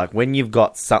says, like, when you've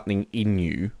got something in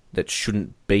you that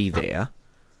shouldn't be there,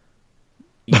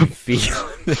 You feel...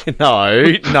 no.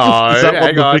 Is that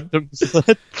Hang what on. the victim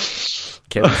said?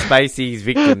 Kevin Spacey's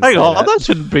victim. Hang on, that. that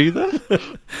shouldn't be there.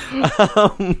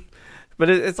 But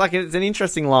it's like, it's an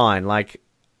interesting line. Like,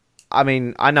 I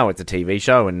mean, I know it's a TV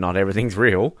show and not everything's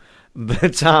real,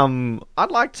 but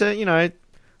I'd like to,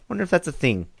 wonder if that's a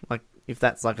thing. Like, if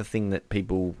that's like a thing that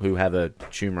people who have a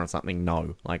tumour or something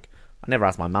know. Like, I never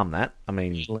asked my mum that. I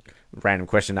mean, random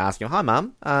question to ask you. Hi,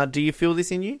 Mum. Do you feel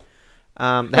this in you?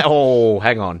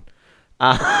 Hang on.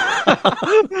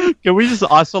 Can we just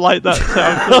isolate that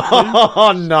sound clip, please?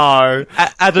 Oh, no.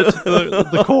 Add it to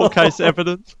the court case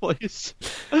evidence, please.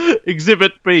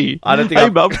 Exhibit B. I don't think Hey,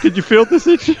 Mum, can you feel this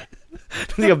itch? I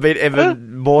think I've been ever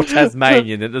more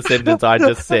Tasmanian in the sentence I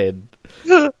just said.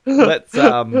 Let's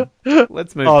move there's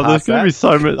past going to that. be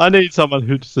so many. I need someone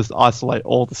who just isolate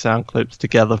all the sound clips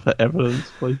together for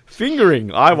evidence, please.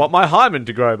 Fingering. I want my hymen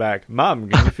to grow back. Mum,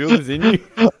 can you feel this in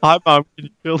you? Hi, Mum, can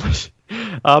you feel this?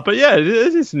 But yeah, it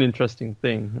is an interesting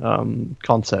thing,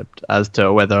 concept as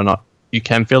to whether or not you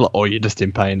can feel it or you're just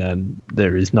in pain and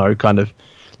there is no kind of,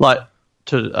 like,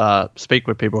 to speak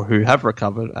with people who have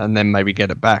recovered and then maybe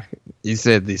get it back. Is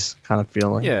there this kind of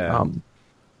feeling? Yeah.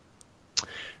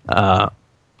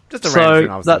 Just a so random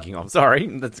thing I was thinking of. Sorry,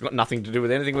 that's got nothing to do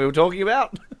with anything we were talking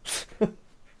about.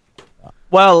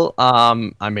 Well,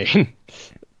 I mean,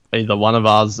 either one of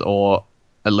us or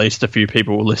at least a few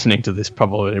people listening to this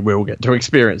probably will get to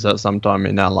experience that sometime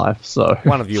in our life. So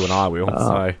One of you and I will.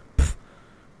 So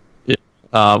yeah.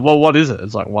 Well, what is it?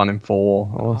 It's like 1 in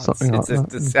 4 or something like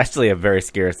that. it's actually a very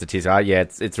scary statistic. Yeah,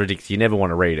 it's ridiculous. You never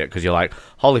want to read it because you're like,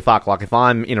 holy fuck! Like if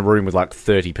I'm in a room with like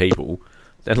 30 people,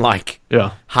 then like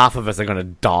half of us are going to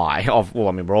die. Well,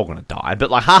 I mean, we're all going to die,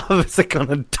 but like half of us are going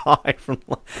to die from...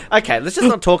 Okay, let's just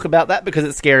not talk about that because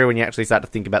it's scary when you actually start to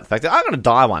think about the fact that I'm going to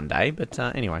die one day, but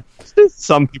anyway.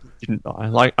 Some people didn't die.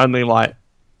 Like, only like,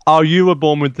 oh, you were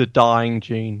born with the dying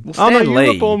gene. Well, Oh, no, Stan you Lee.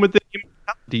 were born with the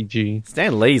immortality gene.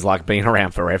 Stan Lee's like been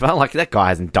around forever. Like that guy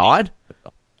hasn't died.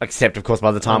 Except, of course,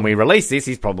 by the time we release this,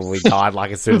 he's probably died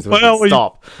like as soon as we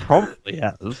stop. Probably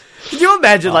has. Can you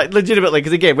imagine, like, legitimately,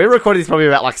 because again, we're recording this probably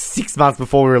about like 6 months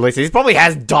before we release it. He probably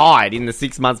has died in the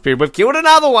 6 months period. We've killed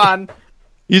another one.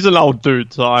 He's an old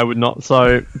dude, so I would not.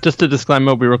 So, just a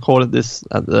disclaimer, we recorded this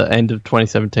at the end of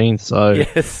 2017, so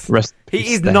Yes. rest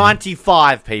He is Stan.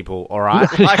 95, people, alright?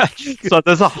 Like, So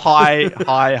there's a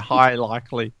high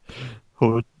likelihood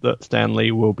that Stan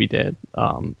Lee will be dead,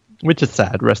 which is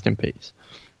sad. Rest in peace.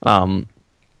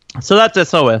 So that's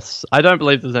SOS. I don't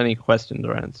believe there's any questions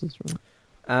or answers.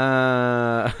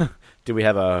 do we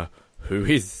have a who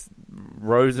is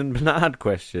Rose and Bernard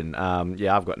question?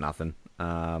 Yeah, I've got nothing.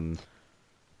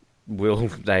 Will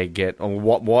they get... Or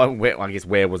where, I guess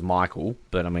where was Michael?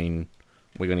 But I mean,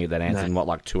 we're going to get that answer in,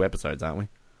 like 2 episodes, aren't we?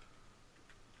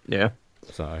 Yeah.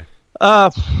 So...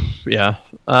 yeah.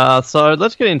 So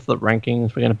let's get into the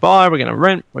rankings. We're going to buy, we're going to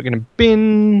rent, we're going to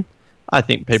bin. I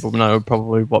think people know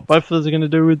probably what both of us are going to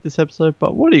do with this episode,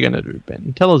 but what are you going to do,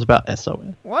 Ben? Tell us about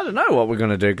SOS. Well, I don't know what we're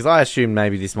going to do, because I assume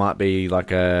maybe this might be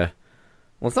like a...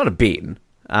 Well, it's not a bin.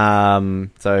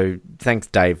 So thanks,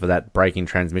 Dave, for that breaking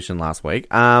transmission last week.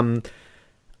 I mean,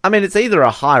 it's either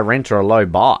a high rent or a low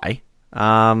buy.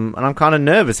 And I'm kind of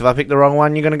nervous if I pick the wrong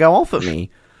one, you're going to go off at me.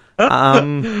 I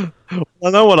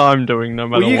know what I'm doing, no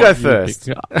matter Well, you what go first.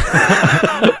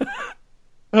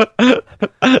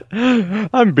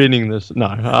 I'm binning this.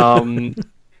 No.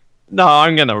 No,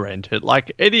 I'm going to rent it.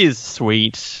 Like, it is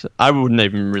sweet. I wouldn't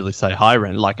even really say high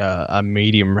rent, like a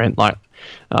medium rent. Like,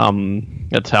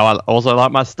 that's how I also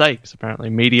like my steaks, apparently.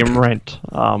 Medium rent.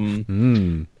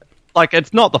 Like,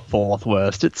 it's not the 4th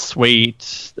worst. It's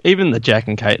sweet. Even the Jack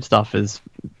and Kate stuff is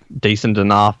decent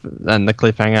enough, and the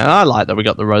cliffhanger. And I like that we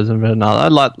got the Rose and Bernard. I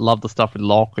love the stuff with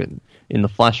Locke in the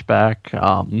flashback.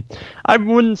 I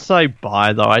wouldn't say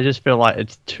buy, though. I just feel like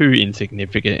it's too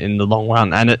insignificant in the long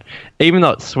run. And even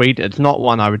though it's sweet, it's not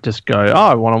one I would just go, oh,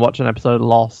 I want to watch an episode of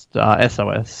Lost,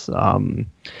 SOS. And,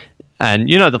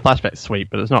 the flashback's sweet,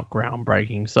 but it's not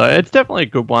groundbreaking. So it's definitely a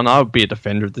good one. I would be a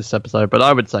defender of this episode, but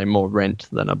I would say more rent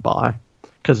than a buy.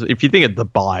 Because if you think of the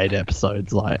buyed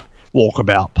episodes, like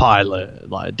Walkabout, Pilot,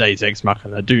 like Days Ex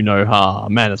Machina, Do No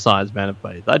Harm, Man of Science, Man of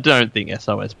Faith, I don't think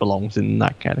SOS belongs in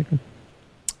that category.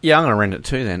 Yeah, I'm going to rent it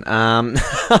too then. I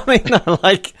mean, no,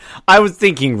 like, I was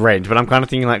thinking rent, but I'm kind of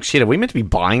thinking like, shit, are we meant to be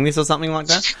buying this or something like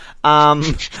that?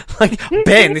 Like,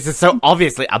 Ben, this is so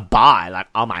obviously a buy. Like,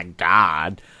 oh my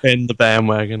god. Ben the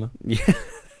bandwagon. Yeah.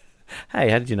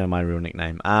 Hey, how did you know my real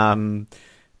nickname?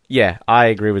 Yeah, I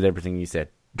agree with everything you said.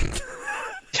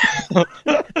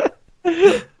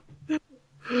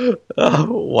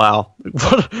 Oh, wow.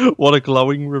 What a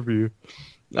glowing review.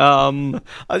 You know,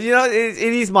 it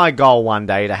is my goal one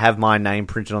day to have my name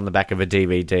printed on the back of a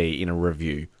DVD in a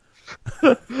review.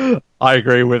 I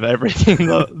agree with everything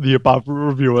that the above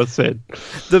reviewer said.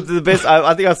 The best,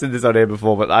 I think I've said this on air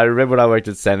before, but I remember when I worked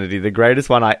at Sanity, the greatest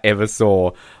one I ever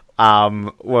saw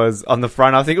was on the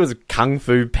front, I think it was Kung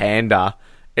Fu Panda.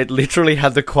 It literally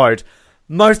had the quote,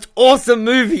 "Most awesome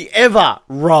movie ever,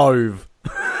 Rove."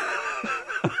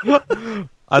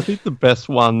 I think the best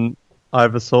one I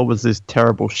ever saw was this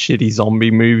terrible, shitty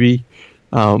zombie movie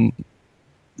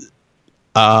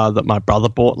that my brother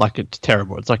bought. Like, it's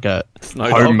terrible. It's like a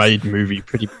homemade movie,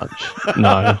 pretty much.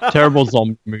 No, terrible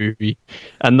zombie movie.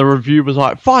 And the review was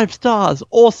like, 5 stars,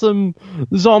 awesome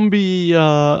zombie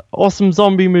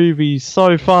movie,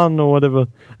 so fun, or whatever.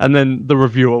 And then the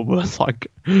reviewer was like,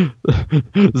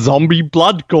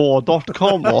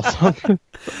 zombiebloodgore.com or something.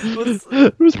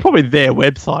 It was probably their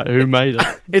website who made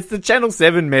it. It's the Channel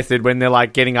 7 method when they're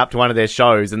like getting up to one of their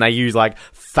shows and they use like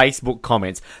Facebook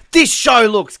comments. "This show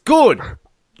looks good."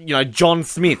 You know, John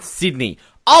Smith, Sydney.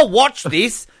 "I'll watch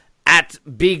this," at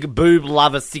Big Boob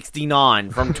Lover 69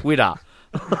 from Twitter.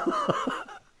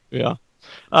 Yeah.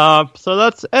 So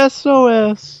that's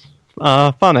SOS.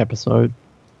 Fun episode.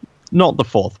 Not the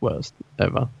 4th worst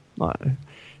ever. No.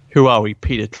 Who are we,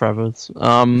 Peter Travers?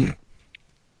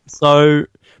 So,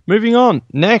 moving on.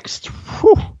 Next.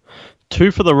 Whew,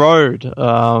 2 for the road.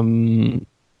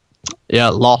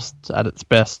 Lost at its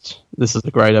best. This is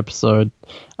a great episode.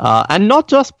 And not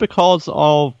just because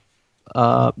of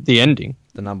the ending.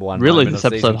 The number one. Really, this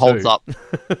episode holds up.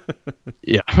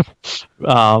 Yeah.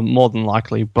 More than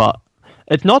likely. But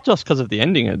it's not just because of the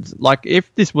ending. It's like,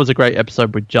 if this was a great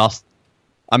episode with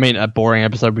a boring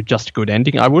episode with just a good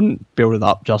ending, I wouldn't build it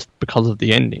up just because of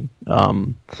the ending.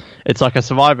 It's like a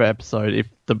Survivor episode. If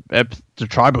the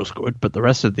tribal's good, but the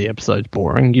rest of the episode's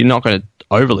boring, you're not going to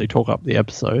overly talk up the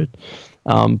episode.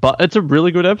 But it's a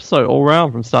really good episode all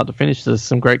round from start to finish. There's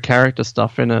some great character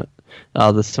stuff in it.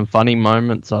 There's some funny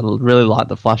moments. I really like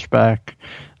the flashback.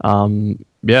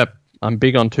 I'm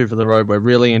big on 2 for the road. We're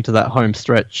really into that home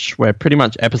stretch where pretty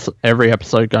much every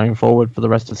episode going forward for the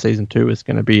rest of season 2 is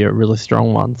going to be a really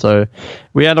strong one. So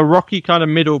we had a rocky kind of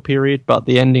middle period, but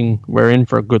the ending, we're in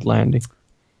for a good landing.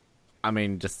 I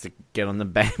mean, just to get on the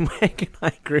bandwagon,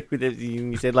 I agree with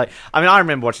everything you said. Like, I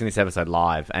remember watching this episode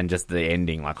live and just the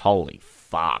ending, like, holy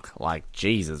fuck. Like,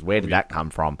 Jesus, where did that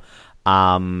come from?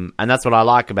 And that's what I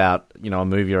like about, a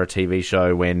movie or a TV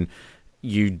show when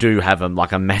you do have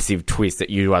a massive twist that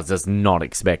you are just not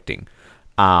expecting.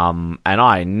 And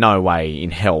I, in no way in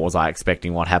hell was I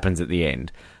expecting what happens at the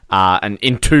end. And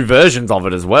in 2 versions of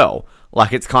it as well.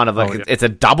 Like, it's kind of like, it's a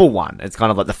double one. It's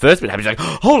kind of like the first bit happens, you're like,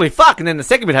 holy fuck! And then the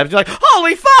second bit happens, you're like,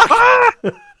 holy fuck!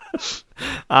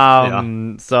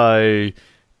 So,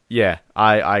 yeah,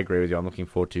 I agree with you. I'm looking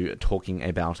forward to talking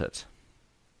about it.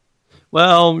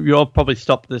 Well, you'll probably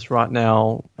stop this right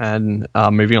now and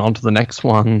moving on to the next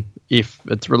one if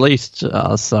it's released.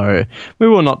 So we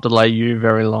will not delay you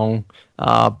very long,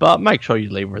 but make sure you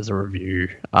leave us a review.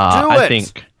 I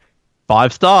think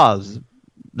 5 stars.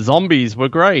 Zombies were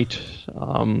great.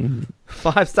 5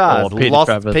 stars.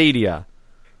 Lostpedia.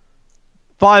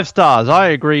 5 stars. I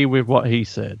agree with what he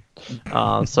said.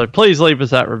 So please leave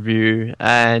us that review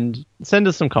and send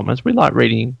us some comments. We like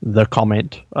reading the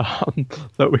comment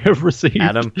that we have received.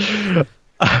 Adam.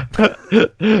 I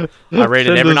read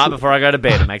it every night before I go to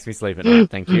bed. It makes me sleep at night.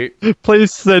 Thank you.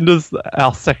 Please send us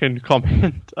our second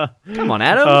comment. Come on,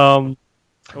 Adam.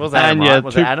 Was that Adam, right?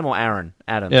 Was it Adam or Aaron?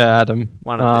 Adam. Yeah, Adam.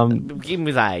 Give him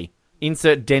with A.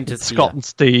 Insert dentist Scott here. And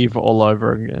Steve all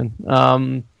over again.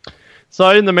 So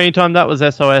in the meantime, that was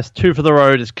SOS. 2 for the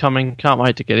road is coming. Can't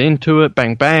wait to get into it.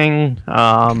 Bang, bang.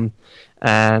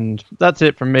 And that's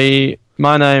it from me.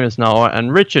 My name is Noah.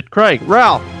 And Richard, Craig,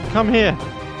 Ralph, come here.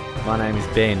 My name is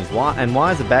Ben. And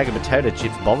why is a bag of potato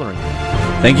chips bothering you?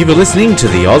 Thank you for listening to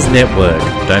the Oz Network.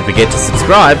 Don't forget to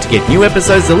subscribe to get new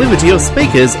episodes delivered to your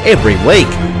speakers every week.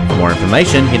 For more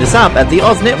information, hit us up at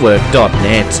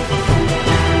theoznetwork.net.